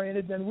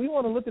detail-oriented, then we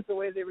want to look at the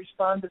way they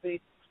respond to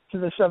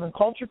the 7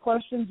 culture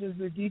questions. Is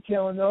there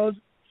detail in those?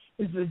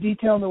 Is there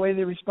detail in the way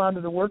they respond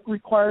to the work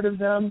required of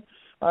them?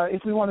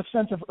 If we want a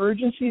sense of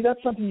urgency,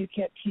 that's something you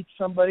can't teach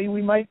somebody.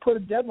 We might put a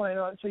deadline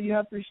on it, so you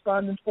have to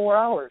respond in 4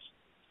 hours.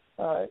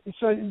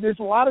 So there's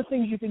a lot of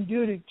things you can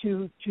do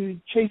to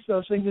chase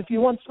those things. If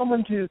you want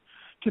someone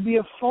to be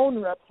a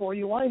phone rep for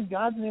you, why in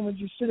God's name would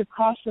you sit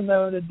across from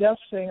them at a desk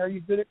saying, "Are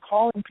you good at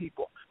calling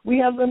people?" We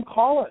have them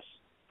call us.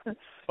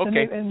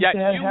 Okay.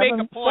 You make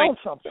a point.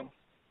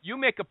 You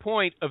make a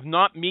point of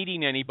not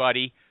meeting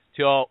anybody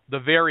till the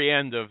very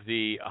end of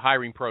the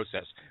hiring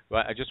process.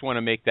 But I just want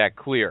to make that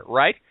clear,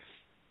 right?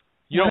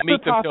 You don't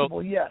meet them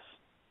till. Yes.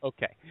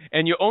 Okay.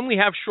 And you only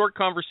have short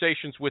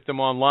conversations with them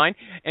online,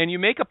 and you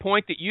make a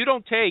point that you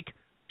don't take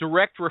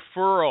direct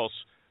referrals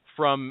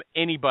from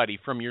anybody,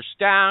 from your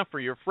staff or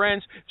your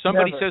friends. If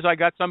somebody says, "I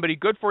got somebody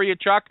good for you,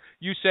 Chuck,"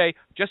 you say,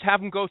 just have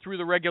them go through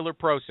the regular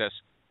process,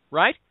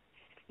 right?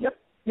 Yep.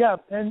 Yeah,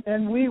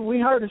 and we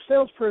hired a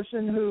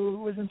salesperson who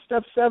was in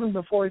step 7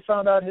 before we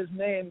found out his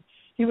name.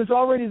 He was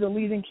already the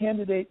leading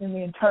candidate in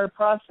the entire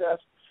process.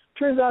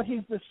 Turns out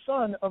he's the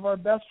son of our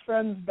best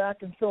friends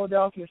back in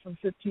Philadelphia from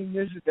 15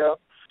 years ago.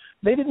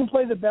 They didn't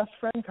play the best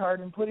friend card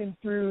and put him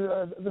through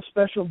the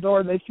special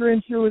door. They threw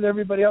him through with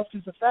everybody else.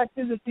 Because the fact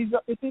is,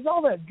 if he's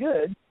all that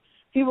good,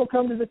 he will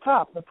come to the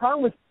top. The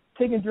problem with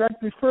taking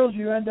direct referrals,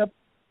 you end up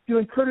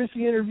doing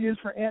courtesy interviews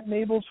for Aunt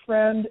Mabel's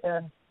friend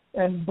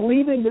and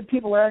believing that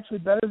people are actually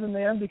better than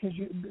they are because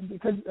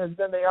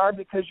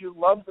you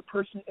love the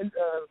person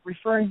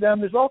referring them.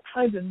 There's all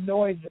kinds of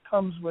noise that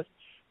comes with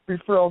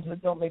referrals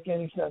that don't make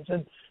any sense,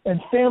 and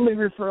family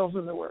referrals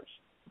are the worst.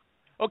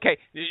 Okay,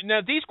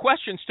 now these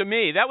questions to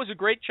me, that was a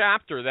great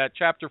chapter, that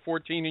chapter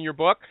 14 in your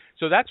book.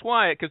 So that's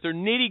why, because they're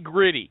nitty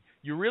gritty.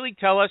 You really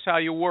tell us how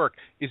you work.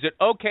 Is it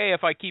okay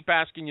if I keep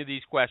asking you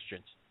these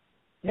questions?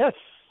 Yes.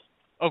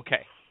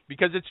 Okay,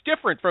 because it's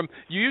different from,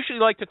 you usually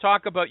like to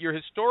talk about your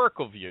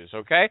historical views,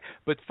 okay?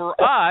 But for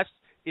us,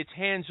 it's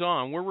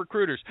hands-on. We're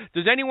recruiters.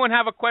 Does anyone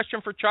have a question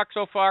for Chuck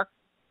so far?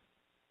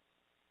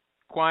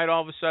 Quiet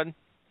all of a sudden?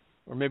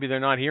 Or maybe they're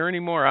not here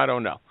anymore. I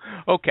don't know.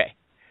 Okay.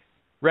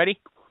 Ready?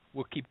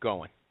 We'll keep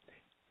going.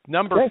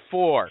 Number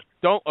 4.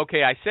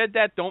 I said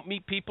that. Don't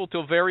meet people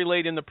till very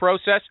late in the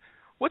process.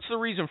 What's the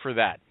reason for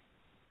that?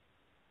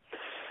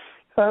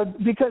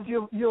 Because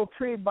you'll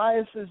create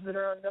biases that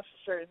are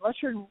unnecessary. Unless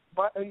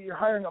you're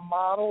hiring a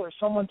model or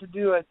someone to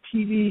do a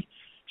TV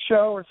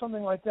show or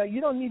something like that,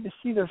 you don't need to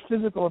see their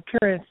physical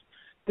appearance.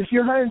 If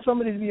you're hiring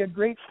somebody to be a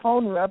great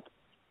phone rep,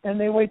 and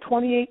they weigh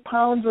 28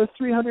 pounds or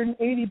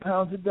 380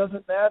 pounds, it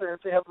doesn't matter.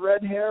 If they have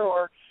red hair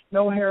or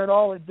no hair at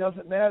all, it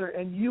doesn't matter.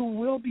 And you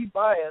will be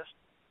biased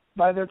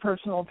by their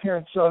personal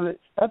appearance. So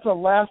that's a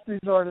last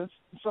resort. It's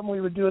something we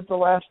would do at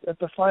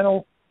the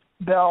final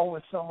bell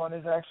with someone,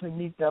 is actually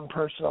meet them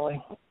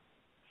personally.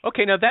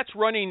 Okay, now that's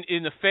running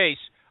in the face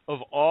of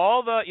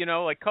all the,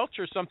 like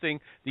culture is something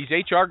these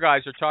HR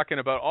guys are talking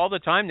about all the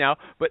time now,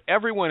 but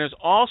everyone is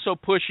also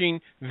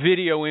pushing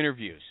video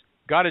interviews.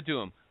 Got to do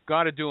them.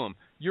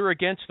 You're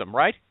against them,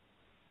 right?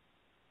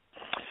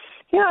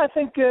 Yeah, I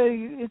think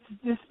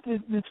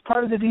it's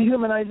part of the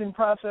dehumanizing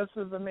process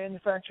of the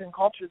manufacturing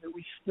culture that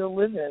we still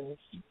live in.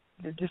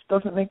 It just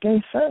doesn't make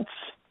any sense.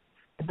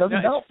 It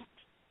doesn't help.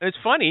 It's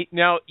funny.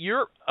 Now,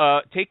 you're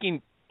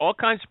taking all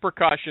kinds of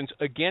precautions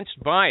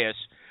against bias,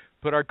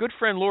 but our good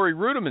friend Lori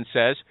Rudiman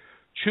says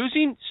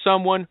choosing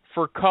someone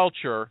for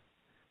culture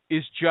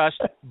is just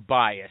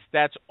bias.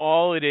 That's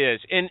all it is.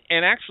 And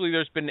actually,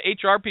 there's been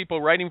HR people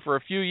writing for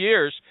a few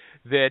years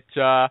that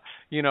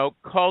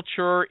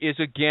culture is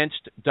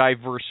against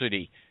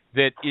diversity.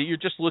 That you're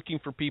just looking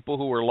for people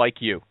who are like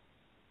you.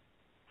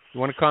 You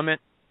want to comment?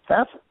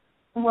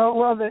 And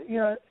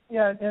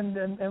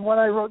what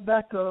I wrote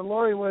back to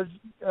Lori was,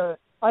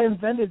 I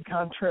invented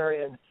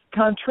contrarian.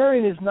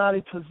 Contrarian is not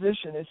a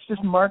position; it's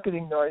just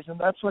marketing noise, and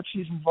that's what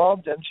she's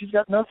involved in. She's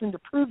got nothing to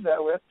prove that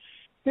with.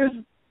 Here's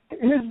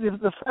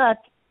the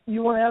fact.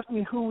 You want to ask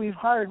me who we've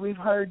hired? We've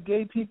hired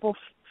gay people,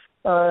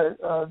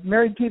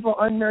 married people,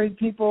 unmarried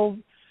people,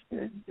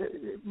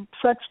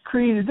 sex,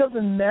 creed. It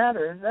doesn't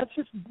matter. That's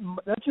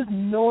just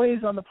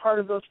noise on the part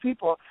of those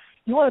people.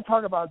 You want to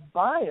talk about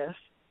bias?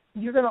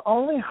 You're going to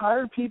only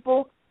hire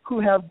people who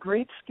have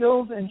great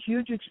skills and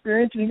huge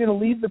experience, and you're going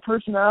to leave the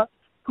person out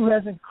who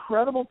has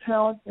incredible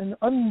talent and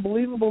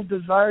unbelievable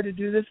desire to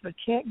do this but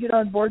can't get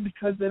on board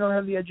because they don't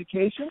have the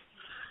education.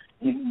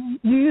 You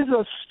use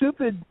those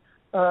stupid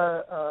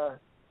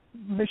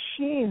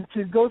machines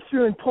to go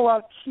through and pull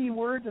out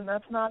keywords, and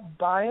that's not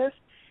bias.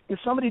 If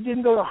somebody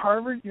didn't go to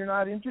Harvard, you're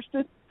not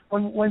interested.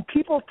 When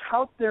people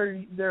tout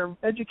their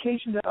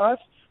education to us,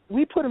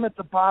 we put them at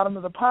the bottom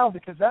of the pile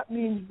because that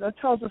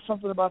tells us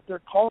something about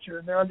their culture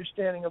and their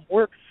understanding of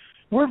work.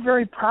 We're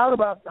very proud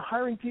about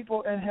hiring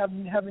people and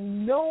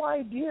having no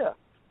idea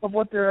of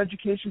what their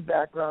education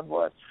background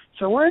was.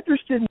 So we're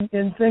interested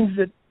in things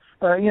that,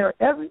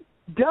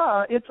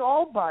 it's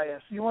all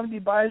bias. You want to be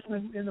biased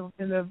in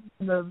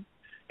the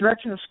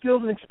direction of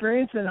skills and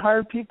experience and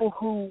hire people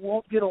who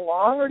won't get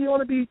along, or do you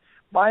want to be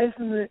biased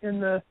in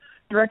the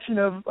direction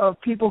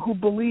of people who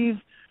believe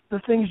the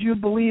things you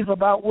believe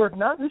about work?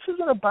 This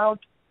isn't about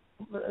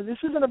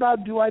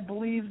do I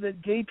believe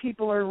that gay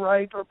people are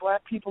right or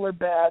black people are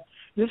bad.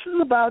 This is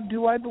about,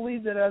 do I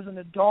believe that as an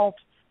adult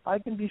I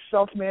can be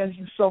self-managed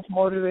and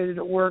self-motivated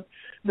at work,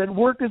 that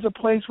work is a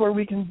place where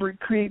we can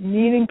create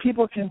meaning.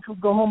 People can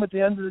go home at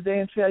the end of the day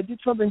and say, I did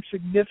something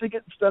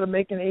significant instead of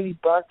making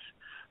 $80.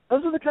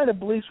 Those are the kind of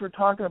beliefs we're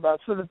talking about.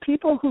 So the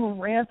people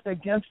who rant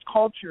against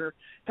culture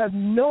have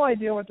no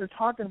idea what they're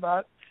talking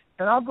about.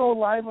 And I'll go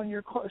live on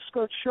your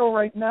show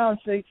right now and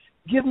say,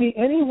 give me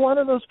any one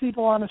of those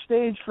people on a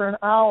stage for an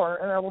hour,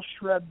 and I will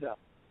shred them.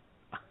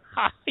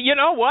 You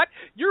know what?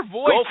 Your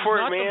voice Go is for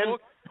not it, man.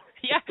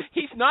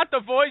 he's not the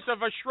voice of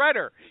a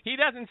shredder. He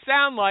doesn't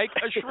sound like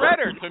a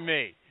shredder to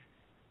me.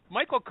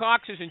 Michael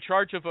Cox is in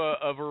charge of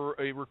a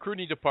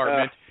recruiting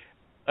department.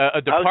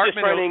 A department. I was just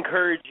trying to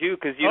encourage you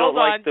because you don't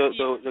like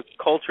the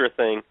culture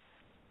thing.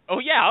 Oh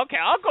yeah, okay,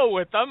 I'll go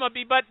with them.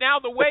 But now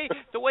the way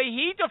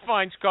he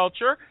defines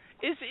culture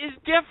is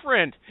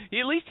different.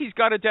 At least he's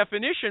got a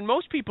definition.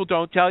 Most people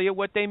don't tell you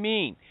what they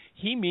mean.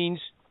 He means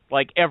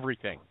like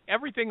everything.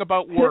 Everything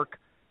about work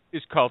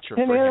is culture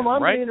for Adam, him,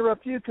 I'm right? going to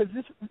interrupt you because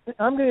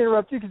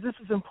this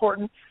is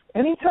important.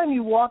 Anytime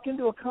you walk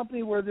into a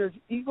company where there's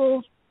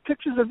eagles,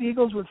 pictures of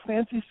eagles with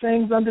fancy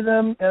sayings under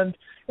them, and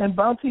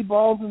bouncy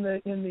balls in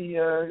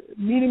the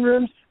meeting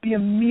rooms, be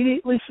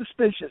immediately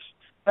suspicious.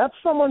 That's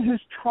someone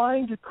who's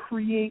trying to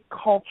create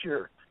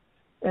culture.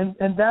 And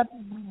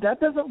that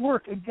doesn't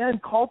work.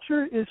 Again,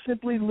 culture is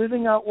simply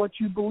living out what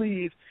you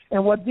believe.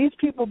 And what these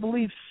people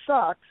believe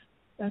sucks.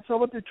 And so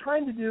what they're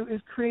trying to do is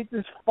create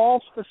this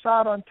false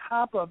facade on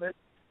top of it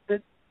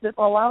that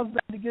allows them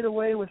to get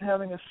away with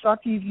having a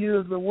sucky view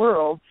of the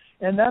world.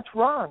 And that's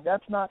wrong.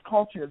 That's not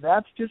culture.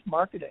 That's just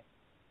marketing.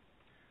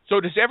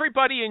 So does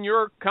everybody in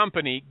your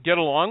company get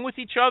along with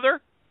each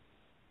other?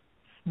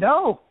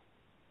 No.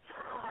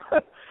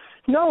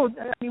 No,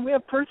 I mean, we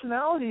have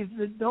personalities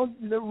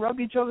that rub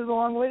each other the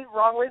wrong way.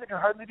 They can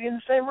hardly be in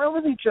the same room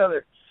with each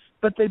other.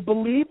 But they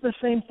believe the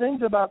same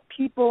things about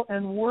people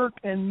and work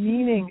and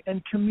meaning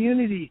and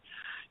community.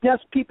 Yes,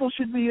 people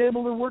should be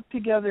able to work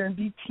together and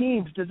be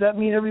teams. Does that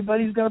mean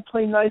everybody's going to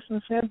play nice in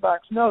the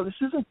sandbox? No, this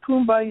isn't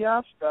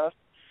kumbaya stuff.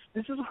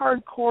 This is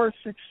hardcore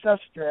success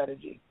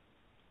strategy.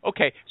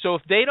 Okay, so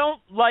if they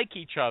don't like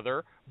each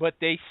other, but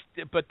they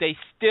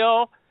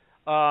still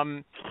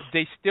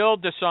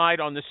decide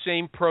on the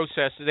same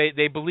process.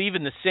 They believe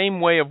in the same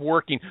way of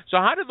working. So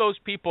how do those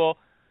people,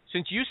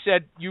 since you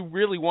said you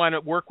really want to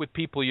work with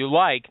people you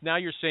like, now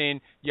you're saying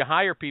you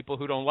hire people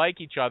who don't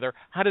like each other.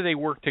 How do they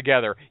work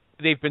together?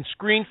 They've been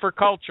screened for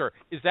culture.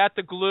 Is that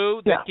the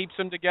glue that keeps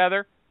them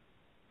together?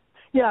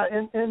 Yeah,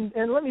 and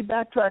let me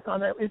backtrack on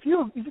that. If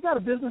you got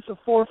a business of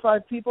 4 or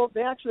 5 people,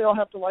 they actually all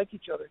have to like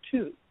each other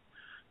too.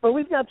 But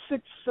we've got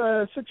 6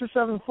 or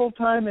 7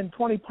 full-time and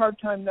 20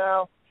 part-time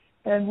now.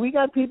 And we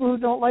got people who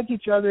don't like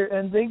each other,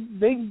 and they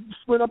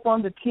split up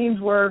on the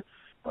teams where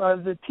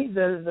the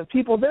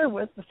people they're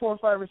with, the 4 or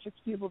 5 or 6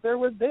 people they're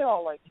with, they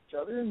all like each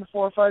other, and the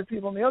 4 or 5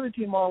 people on the other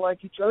team all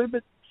like each other.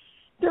 But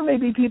there may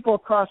be people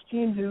across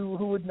teams who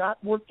would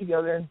not work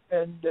together,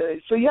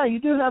 so yeah, you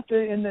do have to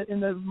in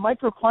the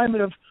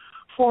microclimate of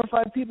 4 or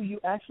 5 people, you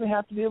actually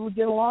have to be able to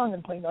get along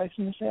and play nice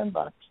in the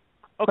sandbox.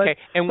 Okay,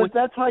 but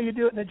that's how you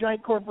do it in a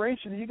giant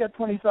corporation. If you got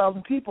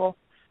 20,000 people.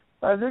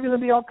 There are going to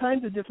be all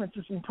kinds of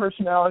differences in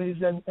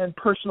personalities and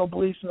personal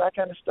beliefs and that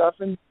kind of stuff.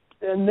 And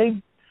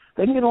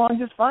they can get along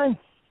just fine.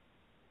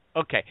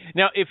 Okay.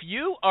 Now, if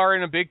you are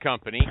in a big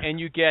company and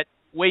you get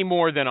way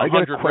more than 100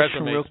 resumes. I got a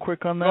question resumes, real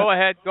quick on that.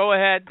 Go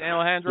ahead,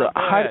 Alejandro. Go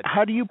ahead.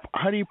 How do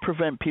you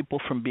prevent people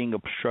from being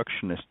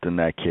obstructionist in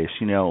that case?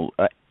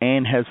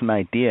 Ann has an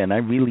idea, and I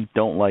really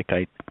don't like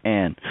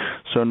Ann,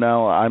 so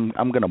now I'm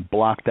going to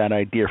block that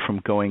idea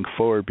from going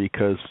forward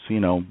because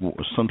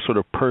some sort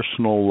of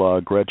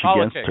personal grudge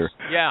Politics. against her.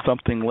 Yeah.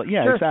 Something.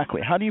 Yeah, Sure.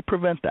 exactly. How do you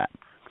prevent that?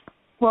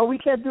 Well, we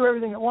can't do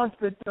everything at once,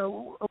 but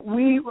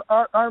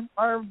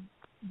our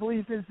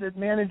belief is that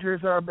managers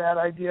are a bad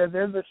idea.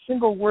 They're the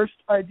single worst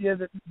idea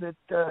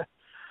that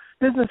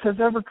business has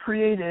ever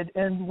created,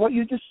 and what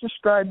you just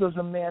described was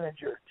a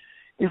manager.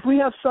 If we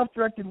have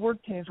self-directed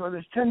work teams where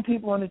there's 10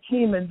 people on a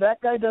team and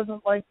that guy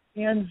doesn't like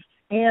Ann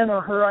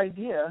or her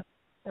idea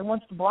and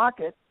wants to block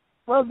it,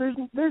 well, there's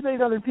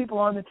 8 other people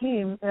on the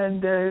team,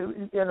 and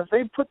if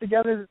they put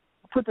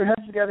their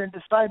heads together and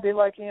decide they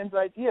like Ann's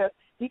idea,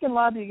 he can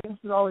lobby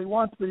against it all he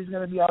wants, but he's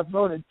going to be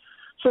outvoted.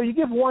 So you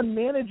give one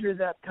manager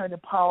that kind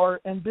of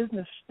power, and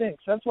business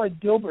stinks. That's why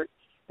Dilbert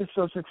is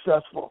so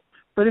successful.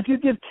 But if you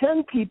give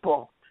 10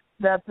 people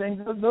that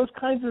thing, those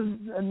kinds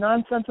of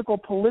nonsensical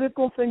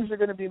political things are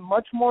going to be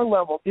much more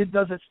level.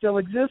 Does it still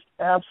exist?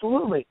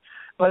 Absolutely.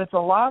 But it's a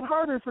lot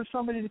harder for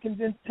somebody to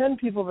convince 10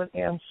 people that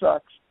Ann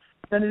sucks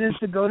than it is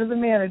to go to the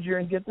manager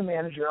and get the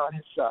manager on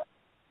his side.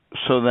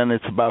 So then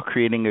it's about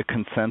creating a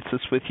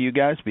consensus with you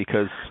guys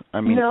because,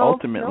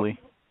 ultimately,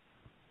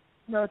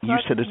 no, you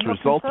said it's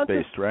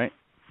results-based, right?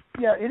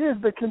 Yeah, it is,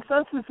 but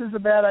consensus is a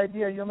bad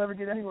idea. You'll never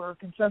get anywhere with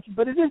consensus.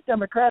 But it is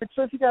democratic.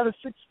 So if you got a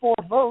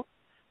 6-4 vote,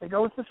 they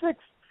go with the 6.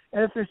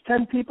 And if there's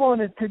 10 people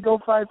and it could go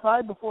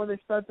 5-5 before they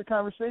start the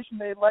conversation,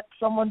 they elect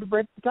someone to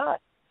break the tie.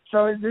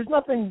 So there's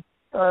nothing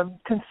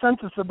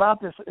consensus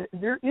about this.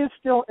 There is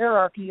still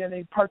hierarchy in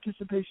a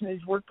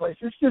participation-age workplace.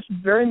 It's just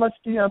very much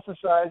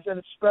de-emphasized, and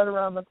it's spread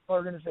around the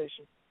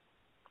organization.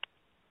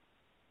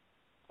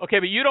 Okay,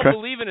 but you don't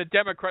believe in a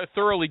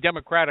thoroughly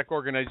democratic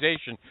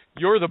organization.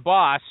 You're the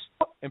boss,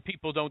 and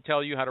people don't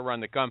tell you how to run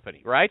the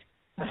company, right?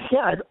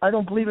 Yeah, I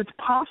don't believe it's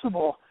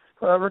possible.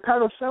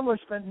 Ricardo Semler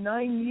spent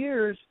 9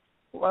 years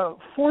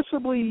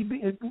forcibly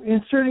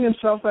inserting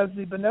himself as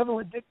the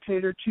benevolent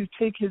dictator to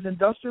take his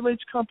industrial age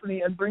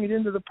company and bring it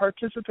into the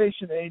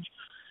participation age.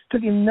 It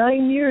took him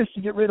 9 years to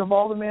get rid of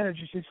all the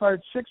managers. He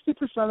fired 60%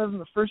 of them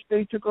the first day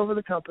he took over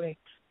the company.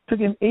 It took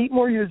him 8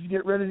 more years to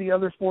get rid of the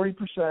other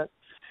 40%.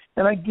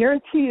 And I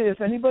guarantee you,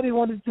 if anybody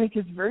wanted to take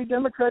his very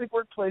democratic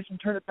workplace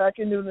and turn it back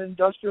into an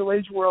industrial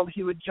age world,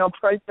 he would jump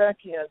right back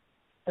in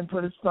and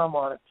put his thumb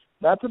on it.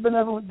 That's a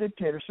benevolent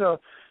dictator. So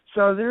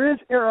there is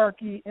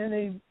hierarchy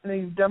in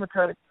a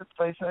democratic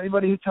workplace. And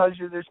anybody who tells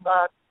you there's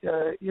not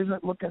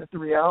isn't looking at the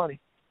reality.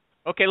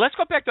 Okay, let's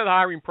go back to the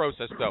hiring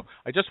process, though.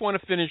 I just want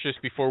to finish this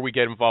before we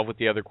get involved with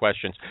the other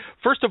questions.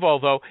 First of all,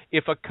 though,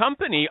 if a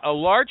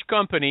large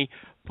company,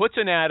 puts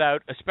an ad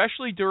out,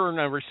 especially during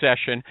a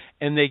recession,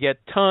 and they get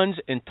tons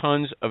and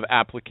tons of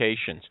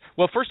applications.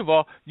 Well, first of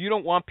all, you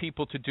don't want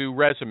people to do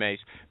resumes,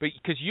 but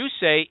because you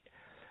say,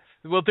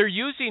 well,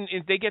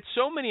 they get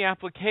so many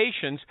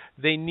applications,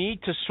 they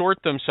need to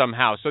sort them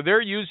somehow. So they're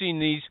using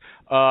these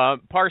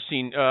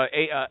parsing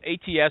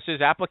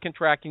ATSs, applicant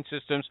tracking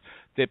systems,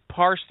 that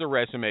parse the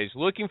resumes,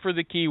 looking for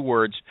the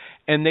keywords,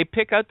 and they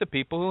pick out the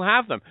people who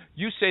have them.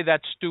 You say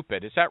that's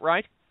stupid. Is that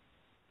right?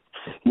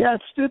 Yeah,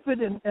 it's stupid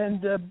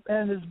and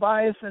as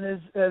biased and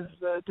as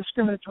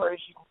discriminatory as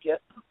you can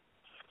get.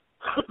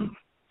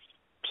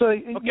 So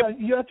okay.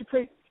 You have to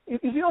create.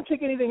 If you don't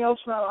take anything else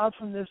out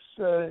from this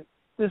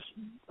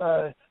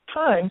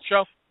time,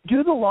 Show.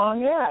 Do the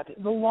long ad.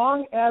 The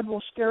long ad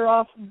will scare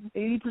off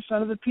 80%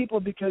 of the people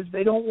because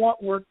they don't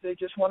want work; they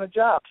just want a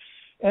job.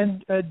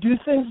 And do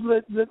things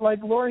that like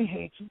Lori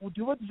hates.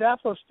 Do what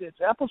Zappos did.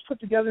 Zappos put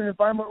together an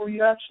environment where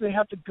you actually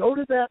have to go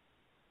to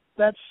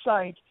that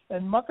site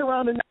and muck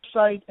around in that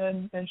site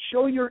and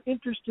show your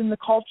interest in the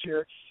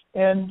culture.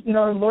 And,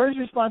 Lori's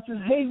response is,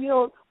 hey,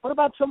 what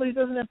about somebody who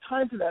doesn't have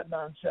time for that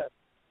nonsense?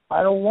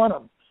 I don't want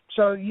them.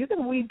 So you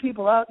can weed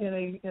people out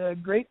in a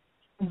great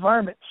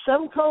environment.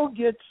 Semco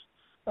gets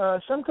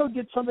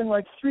something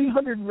like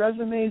 300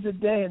 resumes a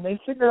day, and they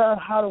figure out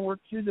how to work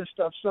through this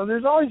stuff. So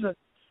there's always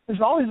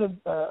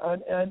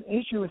an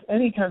issue with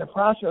any kind of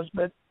process,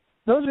 but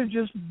those are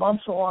just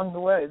bumps along the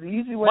way. The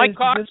easy way is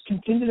to just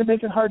continue to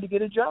make it hard to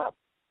get a job.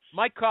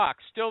 Mike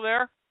Cox, still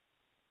there?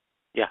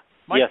 Yeah.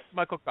 Yes.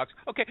 Michael Cox.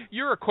 Okay,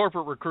 you're a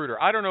corporate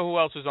recruiter. I don't know who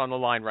else is on the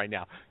line right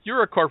now.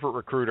 You're a corporate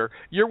recruiter.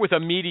 You're with a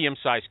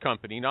medium-sized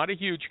company, not a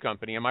huge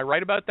company. Am I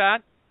right about that?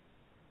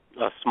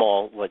 A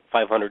small, like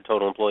 500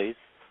 total employees.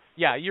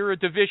 Yeah, you're a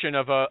division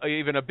of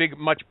even a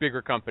much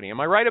bigger company. Am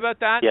I right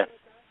about that? Yes.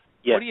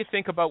 Yes. What do you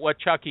think about what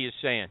Chucky is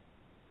saying?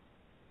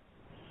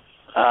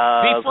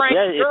 Be frank.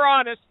 You're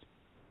honest.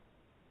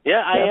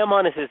 Yeah, I am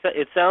honest.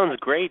 It sounds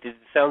great. It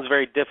sounds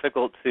very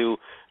difficult to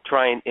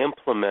try and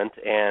implement,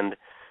 and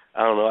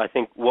I don't know. I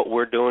think what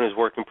we're doing is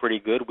working pretty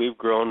good. We've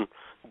grown,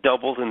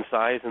 doubled in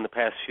size in the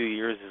past few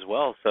years as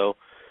well. So,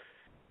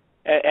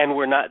 and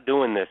we're not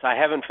doing this. I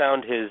haven't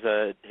found his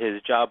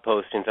job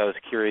postings. I was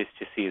curious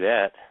to see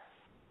that.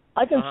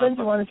 I can send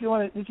you one if you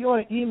want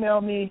to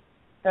email me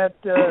at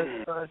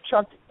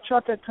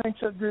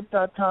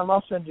chuck@cranksupgroup.com.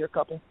 I'll send you a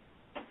couple.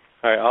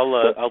 All right, I'll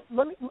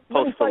let me post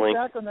the fight link.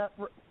 back on that.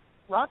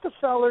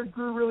 Rockefeller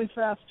grew really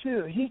fast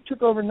too. He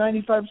took over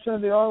 95%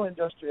 of the oil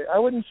industry. I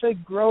wouldn't say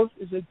growth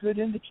is a good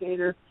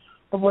indicator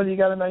of whether you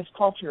got a nice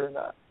culture or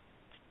not.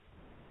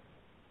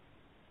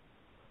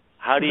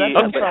 How do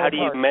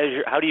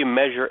you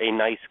measure a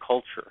nice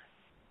culture?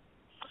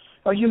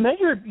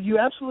 You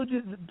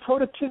absolutely,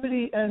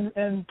 productivity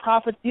and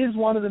profit is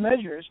one of the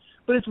measures,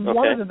 but it's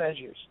one of the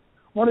measures.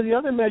 One of the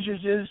other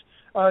measures is,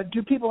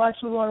 do people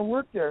actually want to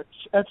work there?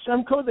 At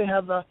Semco, they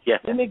have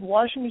they make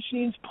washing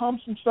machines,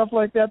 pumps, and stuff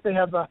like that. They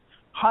have the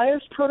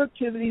highest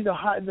productivity,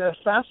 the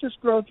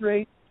fastest growth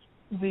rate,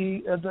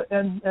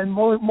 and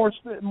more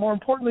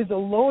importantly, the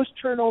lowest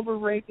turnover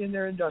rate in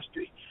their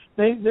industry.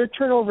 Their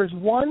turnover is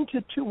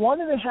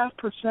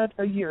 1.5%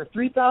 a year.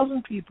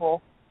 3,000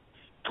 people.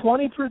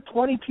 20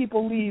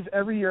 people leave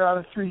every year out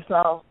of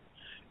 3,000,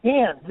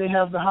 and they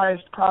have the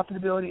highest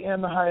profitability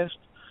and the highest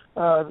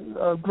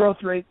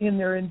growth rate in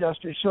their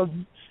industry. So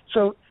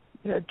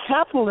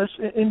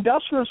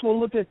industrialists will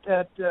look at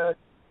the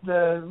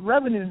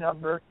revenue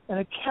number, and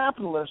a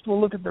capitalist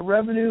will look at the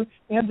revenue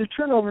and the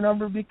turnover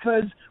number,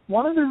 because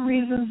one of the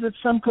reasons that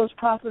Semco's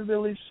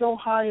profitability is so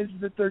high is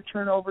that their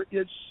turnover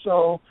is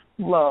so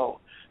low.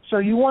 So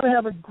you want to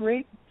have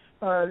great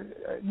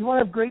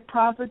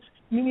profits.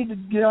 You need to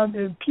get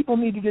on. People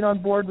need to get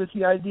on board with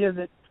the idea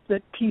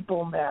that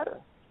people matter.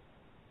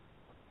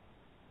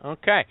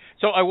 Okay,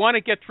 so I want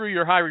to get through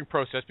your hiring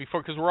process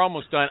because we're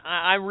almost done.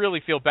 I really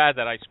feel bad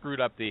that I screwed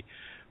up the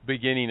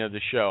beginning of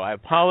the show. I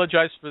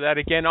apologize for that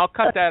again. I'll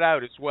cut that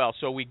out as well,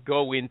 so we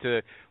go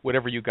into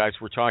whatever you guys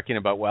were talking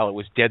about while it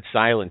was dead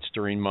silence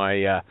during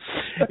my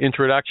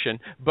introduction.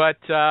 But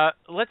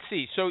let's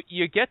see. So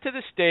you get to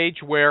the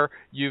stage where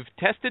you've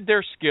tested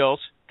their skills,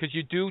 because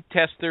you do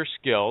test their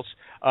skills.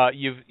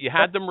 You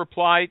had them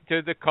reply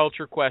to the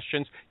culture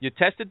questions. You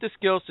tested the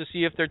skills to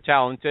see if they're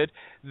talented.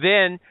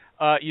 Then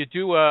you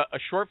do a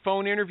short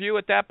phone interview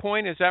at that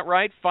point. Is that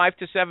right? 5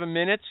 to 7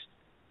 minutes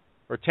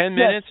or 10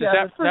 minutes? Is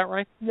that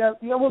right? Yeah,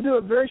 we'll do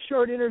a very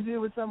short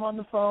interview with them on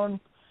the phone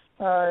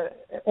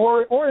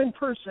or in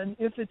person.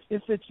 If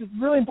it's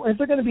really important, if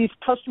they're going to be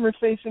customer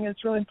facing, and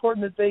it's really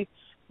important that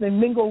they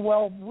mingle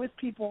well with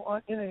people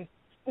in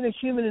a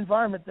human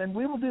environment, then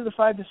we will do the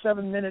 5 to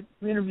 7 minute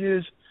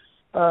interviews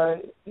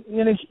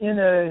in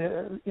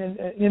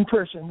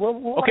person.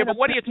 Okay, but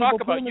what do you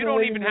talk about? You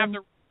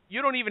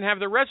don't even have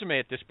the resume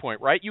at this point,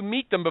 right? You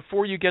meet them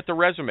before you get the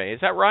resume. Is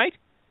that right?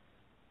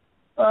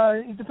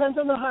 It depends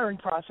on the hiring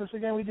process.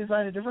 Again, we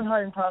design a different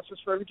hiring process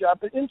for every job,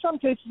 but in some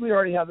cases we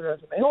already have the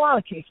resume. In a lot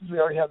of cases we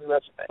already have the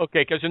resume.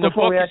 Okay, because in the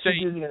book you say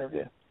do the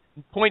interview.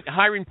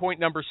 Hiring point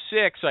number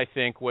 6, I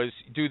think, was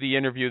do the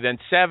interview. Then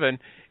 7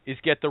 is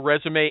get the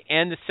resume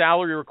and the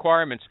salary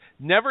requirements.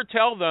 Never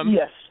tell them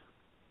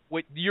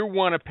what you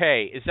want to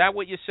pay. Is that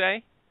what you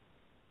say?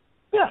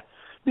 Yeah,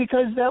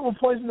 because that will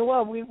poison the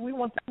well. We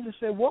want them to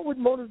say, what would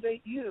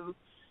motivate you?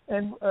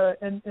 And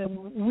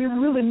we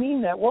really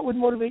mean that. What would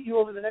motivate you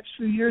over the next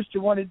few years to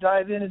want to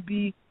dive in and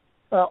be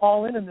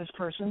all in this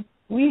person?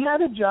 We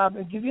had a job,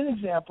 and give you an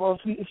example.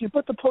 If you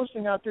put the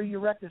posting out there, you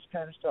wreck this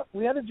kind of stuff.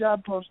 We had a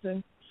job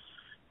posting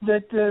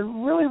that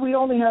really we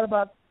only had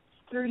about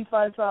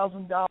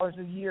 $35,000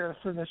 a year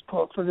for this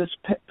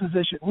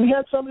position. We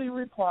had somebody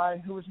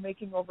reply who was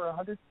making over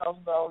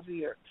 $100,000 a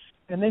year,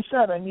 and they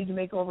said, I need to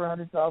make over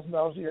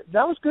 $100,000 a year.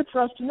 That was good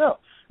for us to know.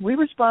 We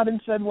responded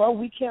and said, well,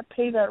 we can't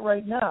pay that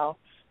right now,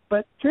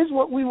 but here's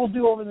what we will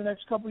do over the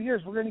next couple of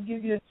years. We're going to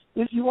give you,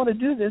 if you want to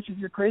do this, if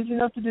you're crazy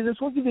enough to do this,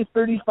 we'll give you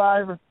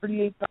 $35,000 or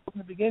 $38,000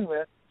 to begin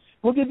with.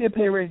 We'll give you a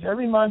pay raise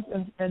every month,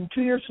 and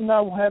 2 years from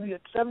now we'll have you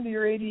at 70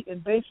 or 80 in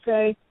base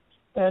pay,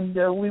 and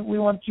we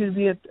want you to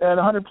be at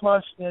 100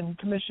 plus in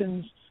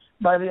commissions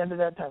by the end of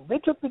that time. They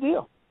took the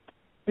deal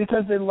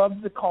because they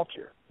loved the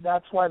culture.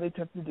 That's why they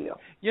took the deal.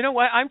 You know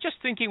what? I'm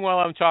just thinking while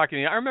I'm talking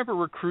to you. I remember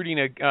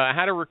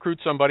how to recruit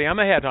somebody. I'm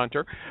a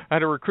headhunter. I had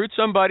to recruit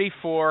somebody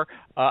for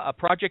a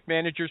project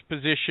manager's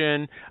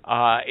position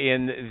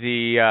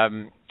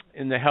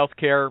in the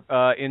healthcare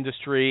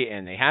industry,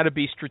 and they had to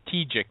be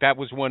strategic. That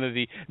was one of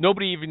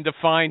nobody even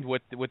defined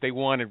what they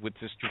wanted with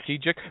the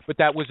strategic, but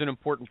that was an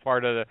important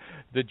part of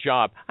the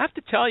job. I have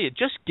to tell you,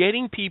 just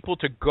getting people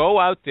to go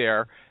out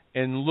there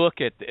and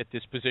look at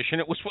this position,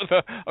 it was with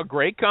a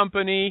great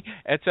company,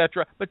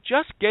 etc., but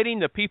just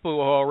getting the people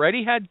who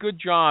already had good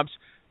jobs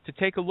to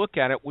take a look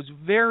at it was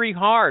very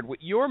hard.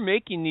 What you're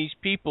making these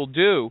people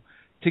do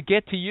to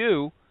get to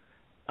you,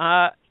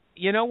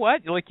 you know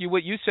what? Like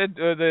what you said,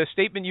 the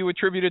statement you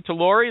attributed to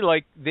Lori,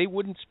 like they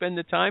wouldn't spend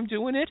the time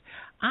doing it.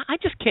 I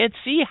just can't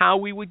see how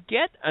we would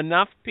get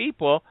enough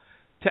people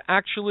to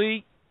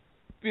actually,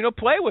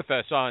 play with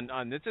us on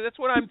this. That's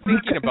what I'm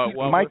thinking about.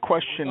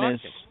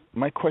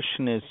 My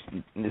question is,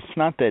 it's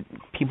not that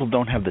people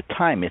don't have the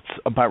time. It's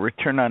about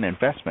return on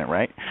investment,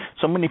 right?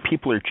 So many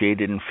people are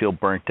jaded and feel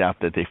burnt out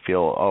that they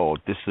feel, oh,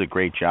 this is a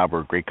great job or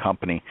a great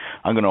company,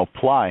 I'm going to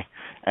apply,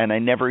 and I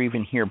never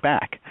even hear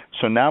back.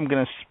 So now I'm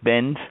going to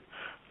spend,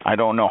 I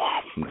don't know,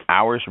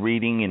 hours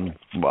reading and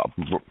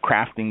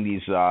crafting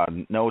these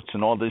notes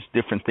and all these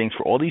different things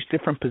for all these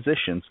different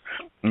positions.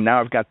 And now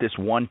I've got this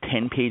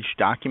 10-page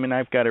document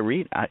I've got to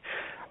read.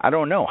 I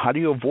don't know. How do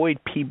you avoid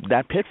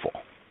that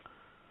pitfall?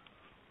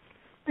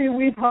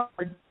 We've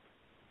heard,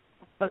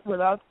 but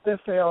without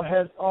fail,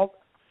 has all.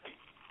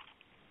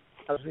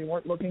 They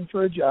weren't looking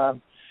for a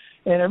job,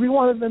 and every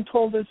one of them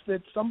told us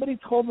that somebody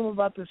told them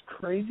about this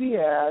crazy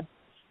ad,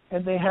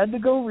 and they had to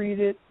go read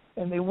it,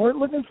 and they weren't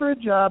looking for a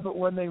job, but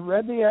when they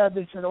read the ad,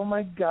 they said, "Oh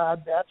my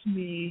God, that's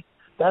me.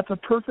 That's a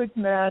perfect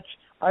match.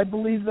 I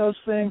believe those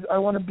things. I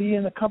want to be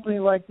in a company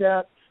like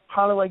that.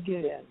 How do I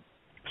get in?"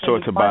 So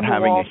it's about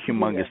having a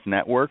humongous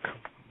network?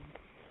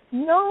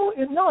 No,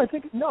 I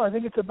think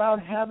it's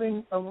about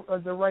having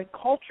the right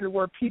culture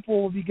where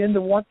people will begin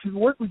to want to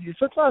work with you.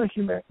 So it's not a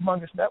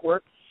humongous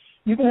network.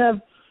 You can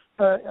have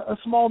a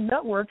small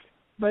network,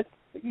 but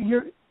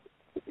your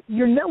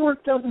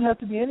network doesn't have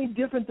to be any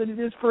different than it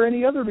is for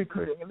any other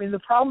recruiting. I mean, the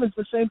problem is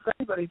the same for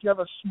anybody. If you have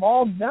a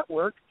small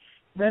network,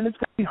 then it's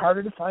going to be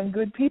harder to find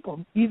good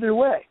people either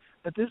way.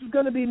 But this is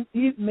going to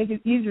make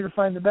it easier to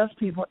find the best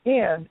people,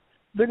 and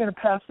they're going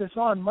to pass this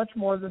on much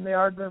more than they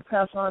are going to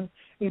pass on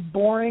a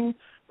boring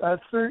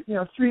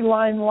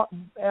 3-line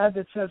ad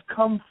that says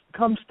 "Come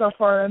stuff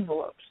our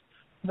envelopes."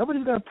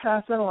 Nobody's going to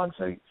pass that along.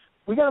 So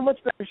we got a much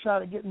better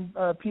shot at getting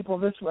people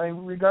this way,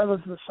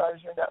 regardless of the size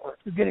of your network.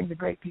 We're getting the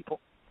great people.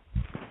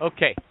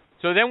 Okay,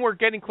 so then we're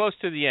getting close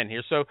to the end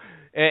here. So,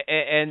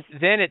 and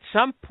then at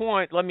some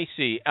point, let me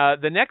see.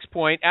 The next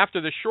point after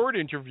the short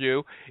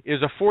interview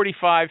is a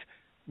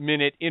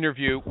 45-minute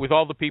interview with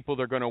all the people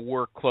they're going to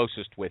work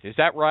closest with. Is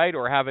that right,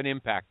 or have an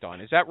impact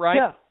on? Is that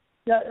right?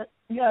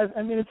 Yeah.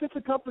 I mean, if it's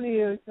a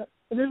company,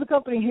 there's a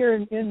company here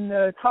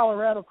in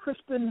Colorado,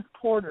 Crispin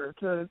Porter.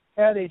 It's an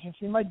ad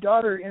agency. My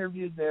daughter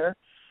interviewed there.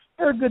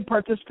 They're a good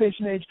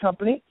participation age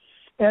company.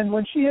 And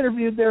when she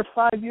interviewed there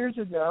 5 years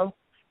ago,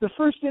 the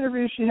first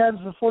interview she had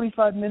was a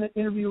 45-minute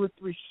interview with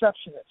the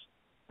receptionist.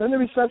 Then the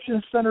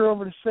receptionist sent her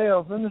over to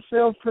sales. Then the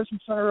salesperson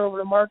sent her over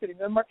to marketing.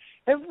 Then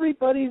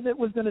everybody that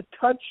was going to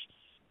touch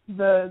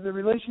the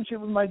relationship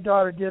with my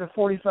daughter did a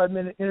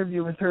 45-minute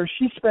interview with her.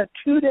 She spent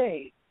 2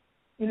 days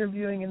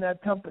interviewing in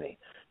that company.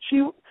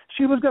 She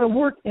was going to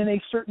work in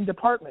a certain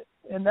department,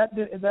 and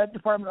that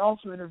department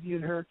also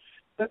interviewed her.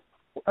 But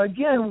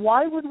again,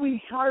 why would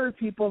we hire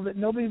people that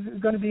nobody's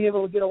going to be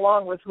able to get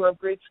along with who have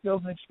great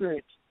skills and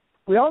experience?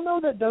 We all know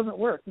that doesn't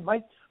work.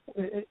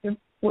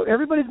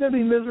 Everybody's going to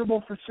be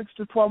miserable for 6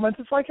 to 12 months.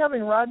 It's like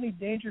having Rodney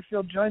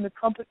Dangerfield join the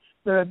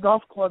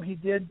golf club he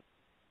did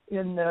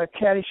in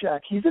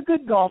Caddyshack. He's a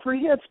good golfer.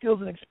 He had skills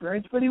and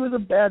experience, but he was a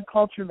bad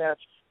culture match.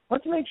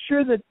 Let's make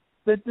sure that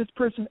this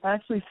person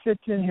actually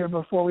fits in here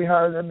before we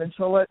hire them. And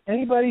so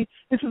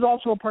this is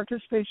also a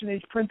participation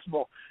age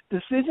principle.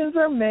 Decisions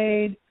are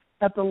made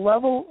at the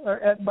level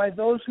by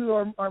those who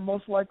are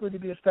most likely to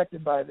be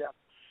affected by them.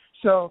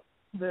 So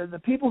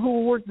the people who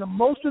will work the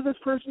most with this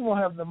person will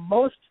have the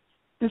most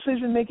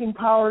decision-making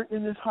power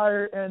in this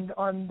hire, and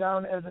on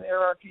down as an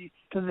hierarchy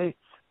to the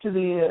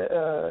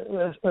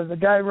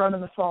guy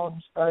running the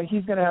phones.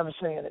 He's going to have a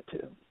say in it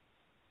too.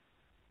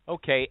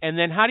 Okay, and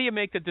then how do you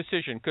make the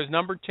decision? Because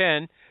number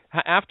 10,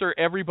 after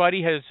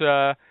everybody has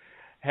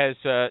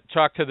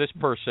talked to this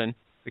person,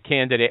 the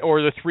candidate,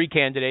 or the 3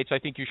 candidates, I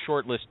think you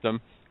shortlist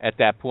them at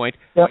that point.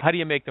 Yep. How do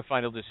you make the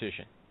final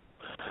decision?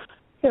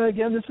 And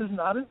again, this is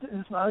not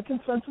a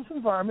consensus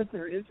environment.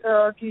 There is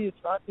hierarchy.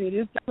 It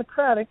is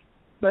democratic.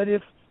 But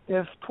if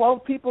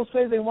 12 people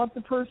say they want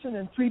the person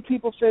and 3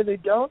 people say they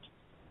don't,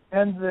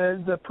 and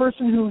the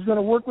person who's going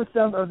to work with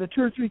them, or the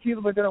 2 or 3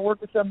 people that are going to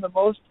work with them the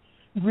most,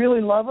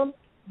 really love them,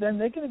 then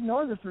they can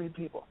ignore the 3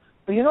 people.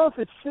 But if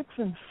it's 6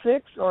 and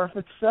 6, or if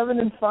it's 7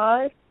 and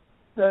 5,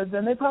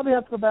 then they probably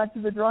have to go back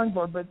to the drawing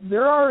board. But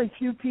there are a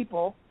few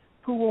people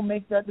who will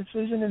make that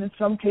decision, and in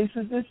some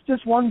cases it's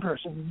just one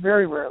person.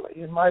 Very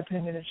rarely, in my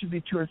opinion, it should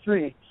be 2 or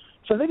 3.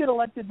 So they get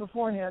elected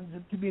beforehand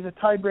to be the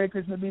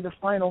tiebreakers and to be the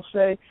final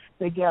say.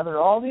 They gather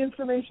all the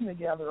information, they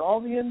gather all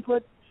the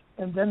input,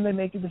 and then they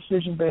make a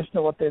decision based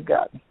on what they've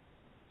got.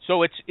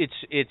 So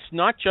it's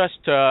not just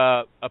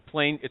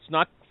it's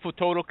not for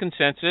total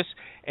consensus,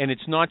 and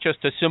it's not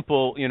just a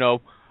simple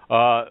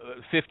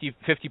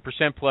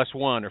 50% plus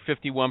 1 or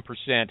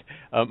 51%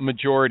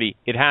 majority.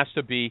 It has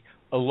to be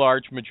a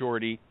large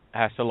majority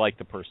has to like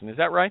the person. Is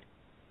that right?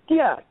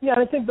 Yeah.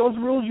 I think those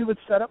rules you would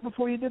set up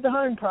before you did the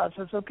hiring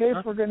process. Okay,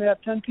 if we're going to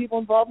have 10 people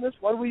involved in this,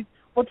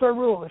 what's our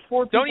rule? If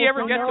 4 people don't you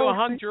ever get to a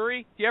hung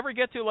jury? Do you ever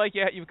get to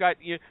you've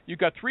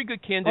got 3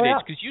 good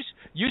candidates? Because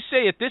you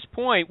say at this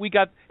point we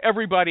got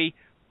everybody.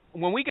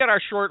 When we get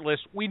our short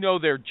list, we know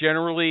they're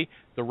generally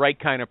the right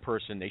kind of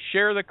person. They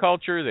share the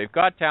culture, they've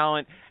got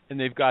talent, and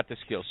they've got the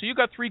skills. So you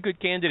got 3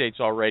 good candidates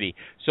already.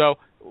 So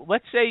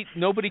let's say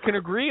nobody can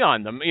agree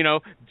on them.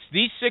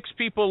 These 6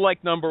 people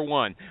like number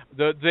 1.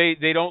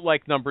 They don't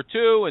like number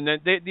 2, and then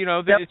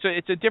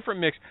it's a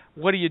different mix.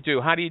 What do you do?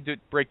 How do you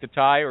break the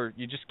tie, or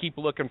you just keep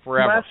looking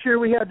forever?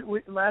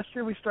 Last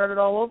year we started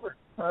all over.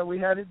 We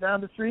had it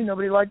down to 3.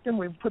 Nobody liked them.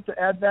 We put the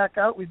ad back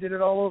out. We did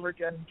it all over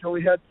again until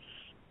we had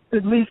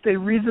at least a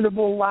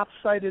reasonable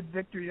lopsided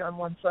victory on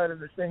one side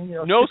of the thing.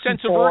 No sense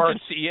of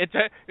urgency.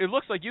 It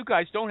looks like you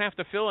guys don't have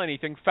to fill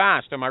anything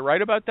fast. Am I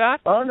right about that?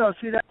 Oh no,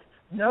 see that.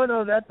 No,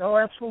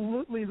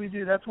 absolutely we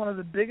do. That's one of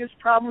the biggest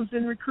problems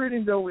in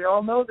recruiting, though. We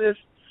all know this.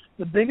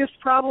 The biggest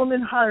problem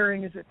in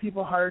hiring is that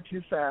people hire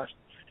too fast.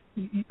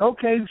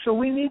 Okay, so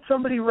we need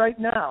somebody right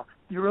now.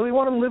 Do you really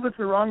want to live with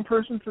the wrong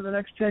person for the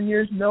next 10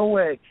 years? No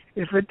way.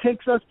 If it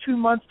takes us 2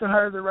 months to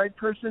hire the right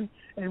person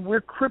and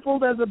we're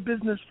crippled as a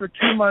business for 2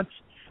 months,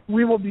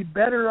 we will be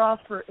better off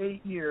for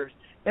 8 years.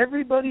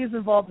 Everybody is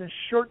involved in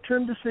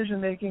short-term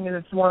decision-making, and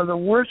it's one of the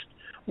worst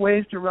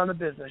ways to run a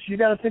business. You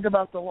got to think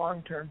about the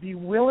long term. Be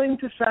willing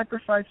to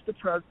sacrifice the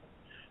present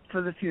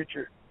for the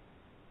future.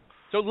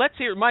 So let's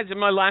hear my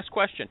last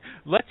question.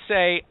 Let's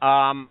say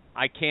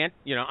I can't,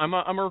 I'm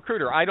a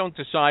recruiter. I don't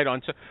decide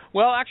on.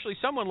 Well, actually,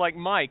 someone like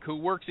Mike who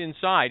works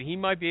inside, he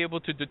might be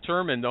able to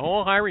determine the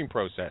whole hiring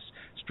process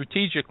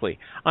strategically.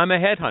 I'm a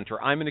headhunter.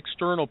 I'm an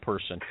external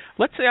person.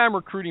 Let's say I'm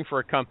recruiting for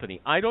a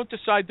company. I don't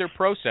decide their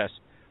process,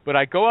 but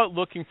I go out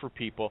looking for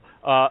people.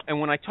 And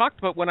when I talk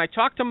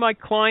to my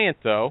client,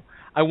 though,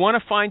 I want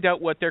to find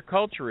out what their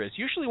culture is.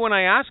 Usually, when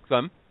I ask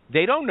them,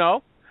 they don't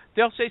know.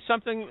 They'll say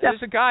something.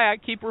 There's a guy I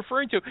keep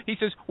referring to. He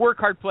says, "Work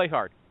hard, play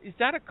hard." Is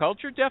that a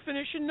culture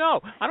definition?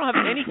 No, I don't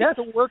have anything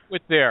to work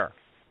with there.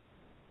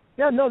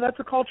 Yeah, no, that's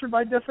a culture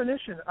by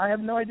definition. I have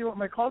no idea what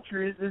my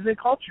culture is. Is a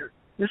culture.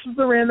 This is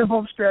the random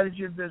home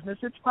strategy of business.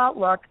 It's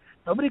potluck.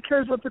 Nobody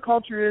cares what the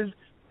culture is.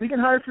 We can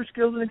hire for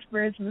skills and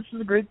experience, and this is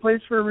a great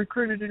place for a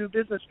recruiter to do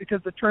business because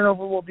the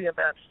turnover will be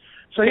immense.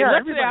 So,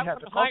 everybody has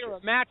a culture. Hire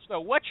a match,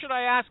 though. What should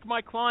I ask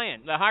my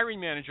client, the hiring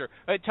manager?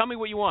 Tell me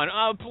what you want.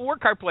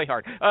 Work hard, play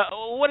hard.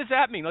 What does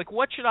that mean? Like,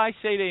 what should I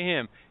say to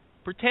him?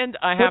 Pretend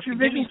I have to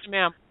give me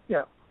some.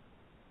 Yeah.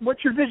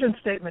 What's your vision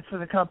statement for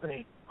the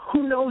company?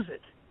 Who knows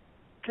it?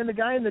 Can the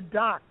guy in the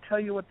dock tell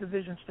you what the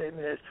vision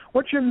statement is?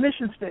 What's your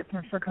mission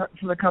statement for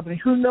the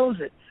company? Who knows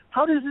it?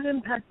 How does it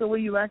impact the way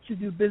you actually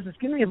do business?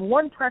 Give me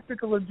one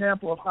practical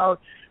example of how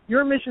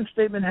your mission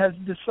statement has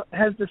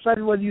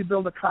decided whether you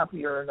build a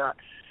copier or not.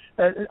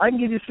 I can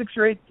give you 6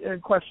 or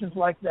 8 questions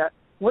like that.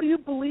 What do you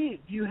believe?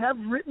 Do you have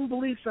written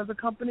beliefs as a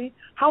company?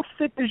 How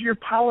thick is your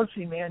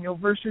policy manual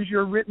versus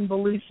your written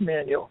beliefs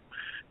manual?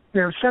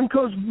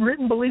 Semco's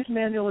written beliefs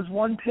manual is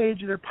 1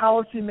 page. Their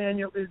policy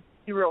manual is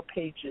 0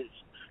 pages.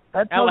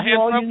 That tells you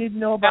all you need to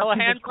know about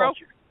people's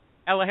culture.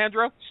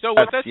 Alejandro, still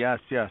with us? Yes.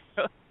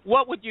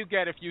 What would you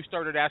get if you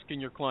started asking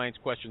your clients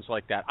questions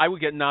like that? I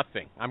would get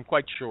nothing. I'm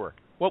quite sure.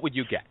 What would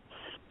you get?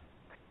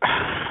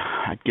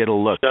 I'd get a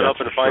look. Shut up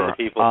and find the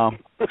people.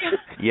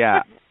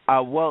 Yeah.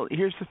 Well,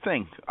 here's the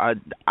thing.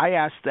 I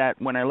asked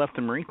that when I left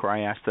the Marine Corps.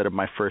 I asked that of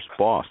my first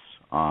boss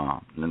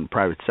in the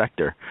private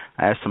sector.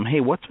 I asked him,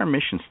 "Hey, what's our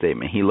mission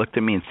statement?" He looked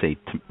at me and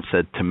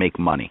said, "To make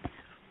money."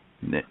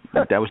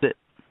 That was it.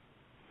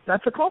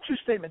 That's a culture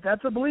statement.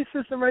 That's a belief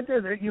system right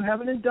there. You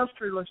have an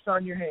industrialist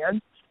on your hand.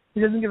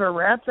 He doesn't give a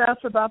rat's ass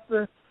about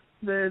the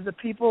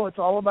people. It's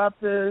all about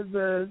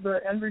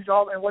the end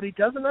result. And what he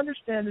doesn't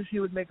understand is he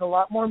would make a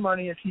lot more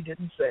money if he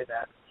didn't say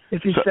that.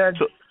 If he said,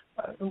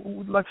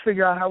 let's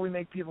figure out how we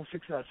make people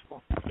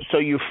successful. So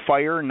you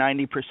fire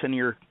 90% of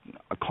your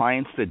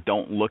clients that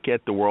don't look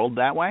at the world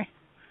that way?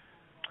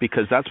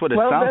 Because that's what it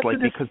sounds like.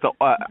 Because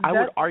I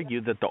would argue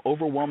that the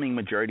overwhelming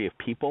majority of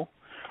people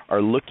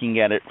are looking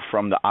at it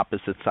from the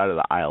opposite side of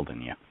the aisle than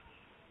you.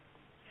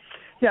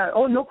 Yeah,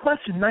 no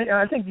question.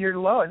 I think you're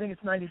low. I think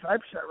it's 95%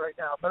 right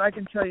now. But I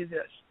can tell you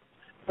this.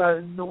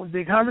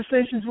 The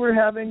conversations we're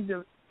having,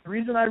 the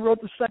reason I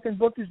wrote the second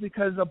book is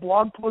because a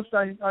blog post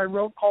I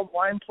wrote called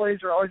Wine Plays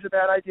Are Always a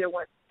Bad Idea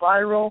went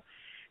viral.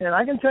 And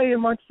I can tell you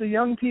amongst the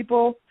young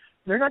people,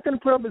 they're not going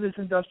to put up with this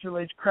industrial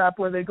age crap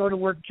where they go to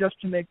work just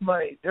to make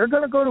money. They're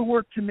going to go to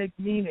work to make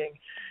meaning.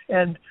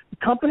 And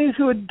companies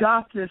who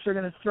adopt this are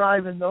going to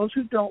thrive, and those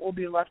who don't will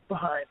be left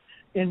behind.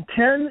 In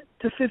 10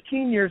 to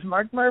 15 years,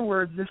 mark my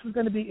words, this is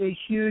going to be a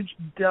huge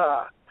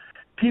duh.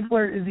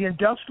 The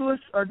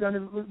industrialists are going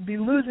to be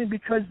losing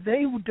because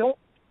they don't,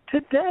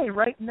 today,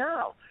 right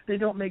now, they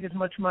don't make as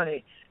much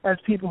money as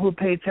people who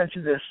pay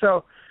attention to this.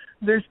 So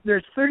there's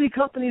 30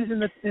 companies in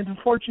the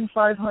Fortune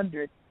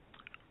 500.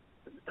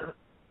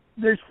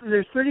 There's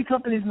 30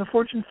 companies in the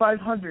Fortune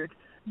 500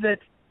 that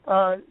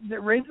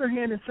raised their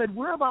hand and said,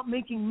 we're about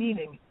making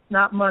meaning,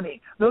 not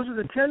money. Those are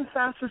the 10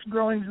 fastest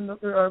growing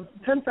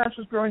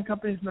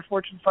companies in the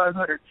Fortune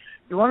 500.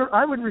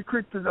 I would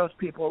recruit for those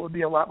people. It would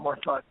be a lot more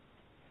fun.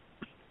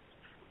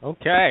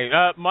 Okay,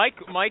 Mike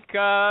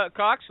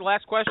Cox.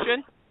 Last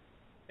question.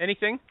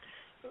 Anything?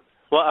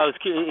 Well, I was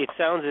curious. It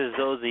sounds as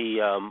though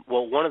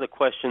one of the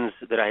questions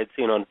that I had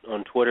seen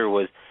on Twitter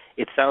was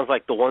it sounds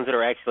like the ones that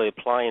are actually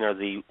applying are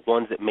the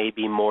ones that may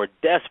be more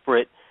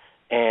desperate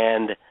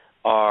and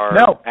are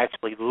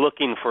actually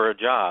looking for a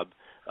job.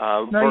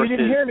 No, you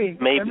didn't hear me.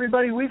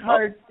 Everybody we've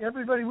hired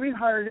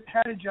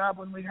had a job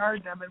when we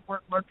hired them and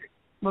weren't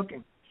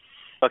looking.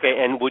 Okay,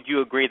 and would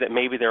you agree that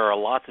maybe there are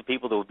lots of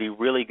people that would be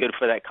really good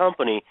for that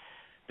company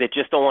that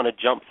just don't want to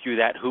jump through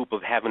that hoop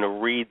of having to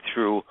read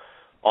through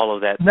all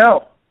of that?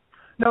 No,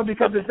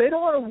 because if they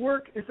don't want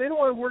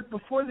to work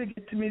before they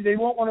get to me, they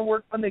won't want to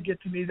work when they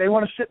get to me. They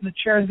want to sit in the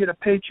chair and get a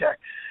paycheck.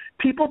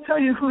 People tell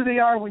you who they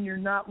are when you're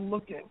not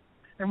looking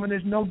and when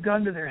there's no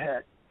gun to their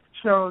head.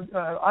 So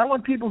I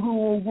want people who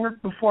will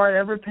work before I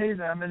ever pay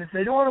them, and if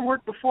they don't want to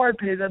work before I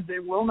pay them, they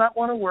will not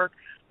want to work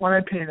when I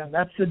pay them.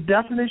 That's the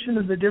definition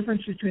of the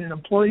difference between an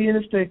employee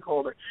and a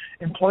stakeholder.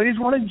 Employees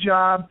want a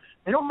job.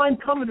 They don't mind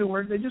coming to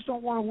work. They just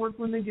don't want to work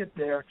when they get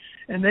there,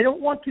 and they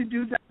don't want to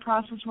do that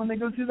process when they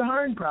go through the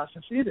hiring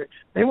process either.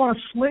 They want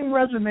to sling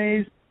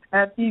resumes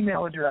at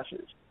email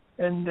addresses,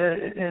 and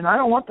I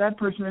don't want that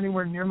person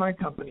anywhere near my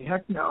company.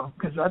 Heck no,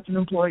 because that's an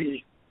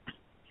employee.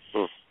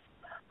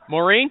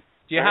 Maureen?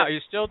 Are you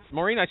still,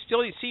 Maureen? I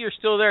still see you're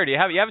still there.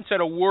 You haven't said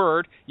a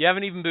word. You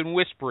haven't even been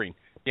whispering.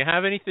 Do you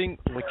have anything?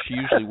 Like she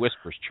usually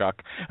whispers, Chuck.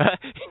 Do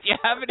you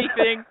have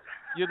anything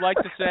you'd like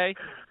to say?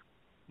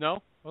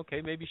 No?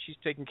 Okay, maybe she's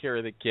taking care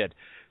of the kid.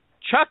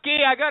 Chucky,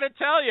 I got to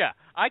tell you,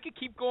 I could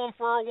keep going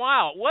for a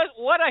while.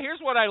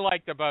 Here's what I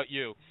liked about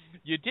you.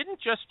 You didn't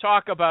just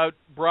talk about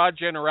broad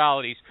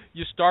generalities.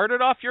 You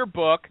started off your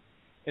book,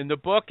 and the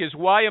book is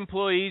Why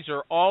Employees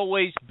Are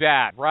Always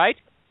Bad, right?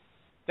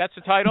 That's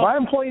the title? Why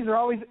Employees Are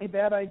Always a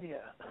Bad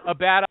Idea. A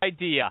bad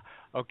idea,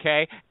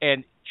 okay?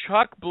 And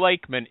Chuck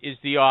Blakeman is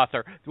the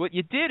author. What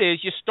you did is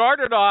you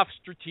started off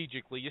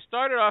strategically. You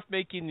started off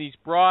making these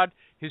broad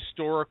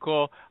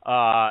historical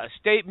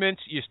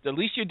statements. At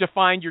least you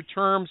defined your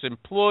terms,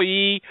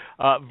 employee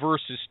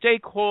versus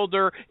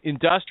stakeholder,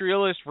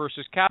 industrialist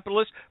versus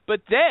capitalist.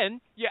 But then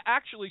you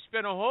actually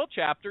spent a whole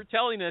chapter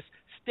telling us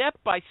step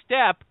by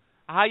step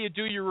how you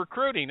do your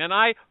recruiting. And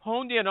I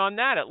honed in on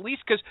that, at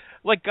least because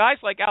guys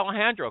like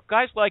Alejandro,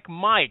 guys like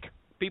Mike,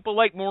 people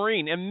like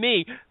Maureen and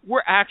me,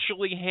 we're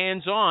actually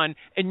hands-on,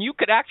 and you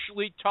could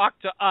actually talk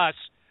to us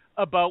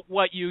about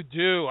what you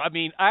do. I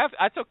mean,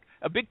 I took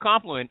a big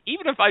compliment,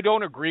 even if I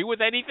don't agree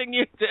with anything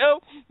you do,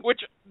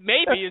 which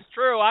maybe is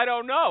true. I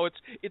don't know.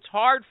 It's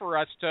hard for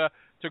us to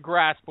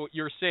grasp what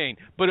you're saying,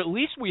 but at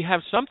least we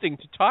have something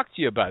to talk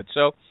to you about.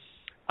 So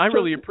I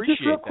really appreciate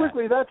that. Just real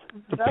quickly, that's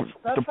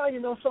how you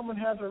know someone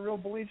has a real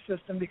belief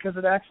system, because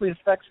it actually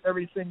affects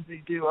everything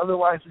they do.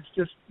 Otherwise, it's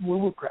just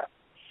woo-woo crap.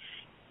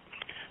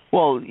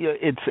 Well,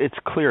 it's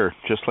clear,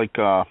 just like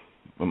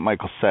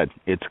Michael said,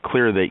 it's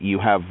clear that you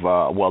have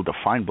a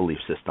well-defined belief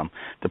system.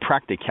 The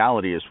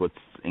practicality is what's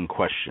in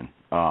question.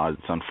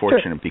 It's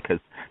unfortunate because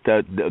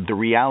the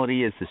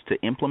reality is to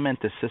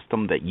implement the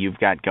system that you've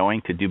got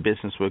going to do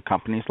business with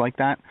companies like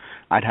that,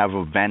 I'd have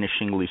a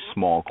vanishingly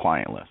small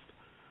client list.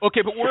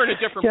 Okay, but we're in a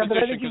different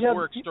position because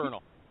we're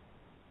external.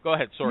 Go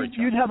ahead. Sorry, Chuck.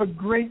 You'd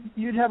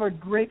have a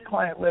great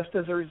client list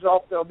as a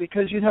result, though,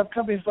 because you'd have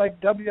companies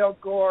like W.L.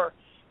 Gore,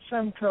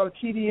 Semco,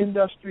 TD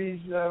Industries,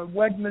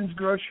 Wegmans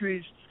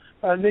Groceries.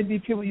 They'd be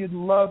people you'd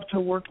love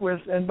to work with.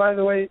 And by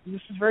the way,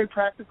 this is very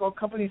practical.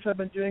 Companies have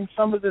been doing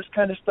some of this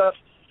kind of stuff.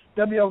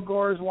 W.L.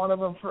 Gore is one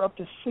of them for up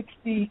to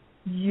 60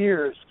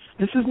 years.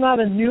 This is not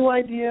a new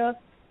idea,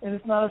 and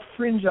it's not a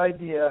fringe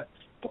idea.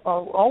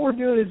 All we're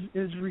doing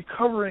is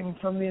recovering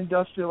from the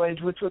industrial age,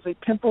 which was a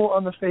pimple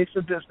on the face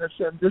of business,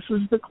 and this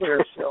is the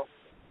clear still.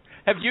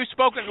 Have you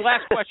spoken,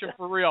 last question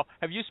for real,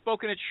 have you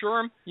spoken at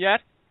SHRM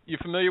yet? You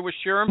familiar with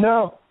SHRM?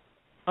 No.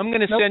 I'm going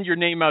to send your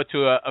name out to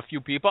a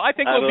few people. I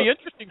think it'll be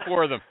interesting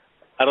for them.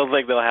 I don't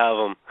think they'll have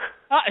him.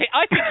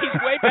 I think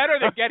he's way better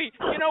than Getty.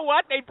 You know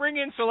what? They bring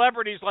in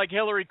celebrities like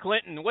Hillary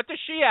Clinton. What does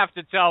she have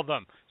to tell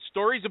them?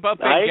 Stories about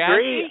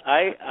Benghazi?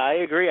 I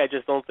agree. I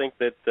just don't think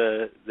that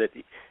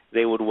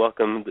they would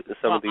welcome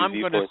some of these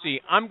viewpoints.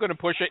 I'm going to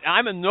push it.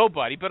 I'm a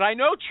nobody, but I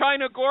know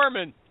China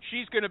Gorman.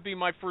 She's going to be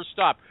my first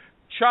stop.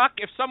 Chuck,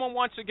 if someone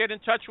wants to get in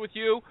touch with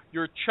you,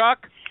 you're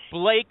Chuck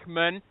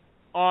Blakeman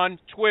on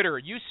Twitter.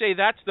 You say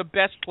that's the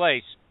best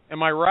place.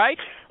 Am I right?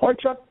 Or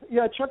Chuck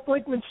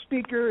Blakeman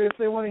speaker if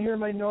they want to hear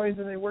my noise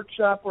in a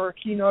workshop or a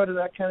keynote or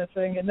that kind of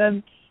thing. And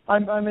then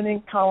I'm an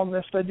ink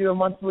columnist. I do a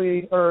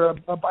monthly or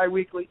a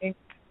biweekly ink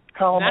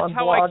column on blog. That's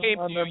how I came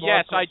to you.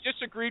 Yes, I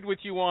disagreed with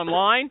you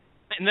online,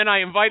 and then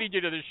I invited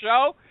you to the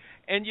show,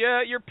 and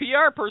your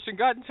PR person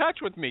got in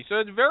touch with me. So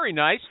it's very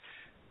nice.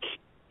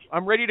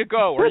 I'm ready to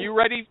go. Are you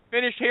ready?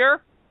 Finished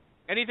here?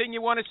 Anything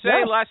you want to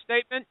say? Yeah. Last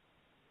statement?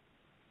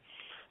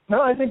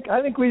 No, I think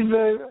we've.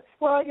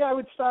 I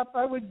would stop.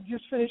 I would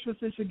just finish with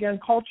this again.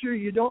 Culture.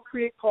 You don't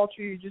create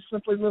culture. You just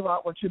simply live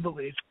out what you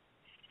believe.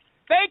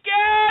 Thank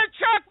you,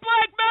 Chuck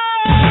Blakeman!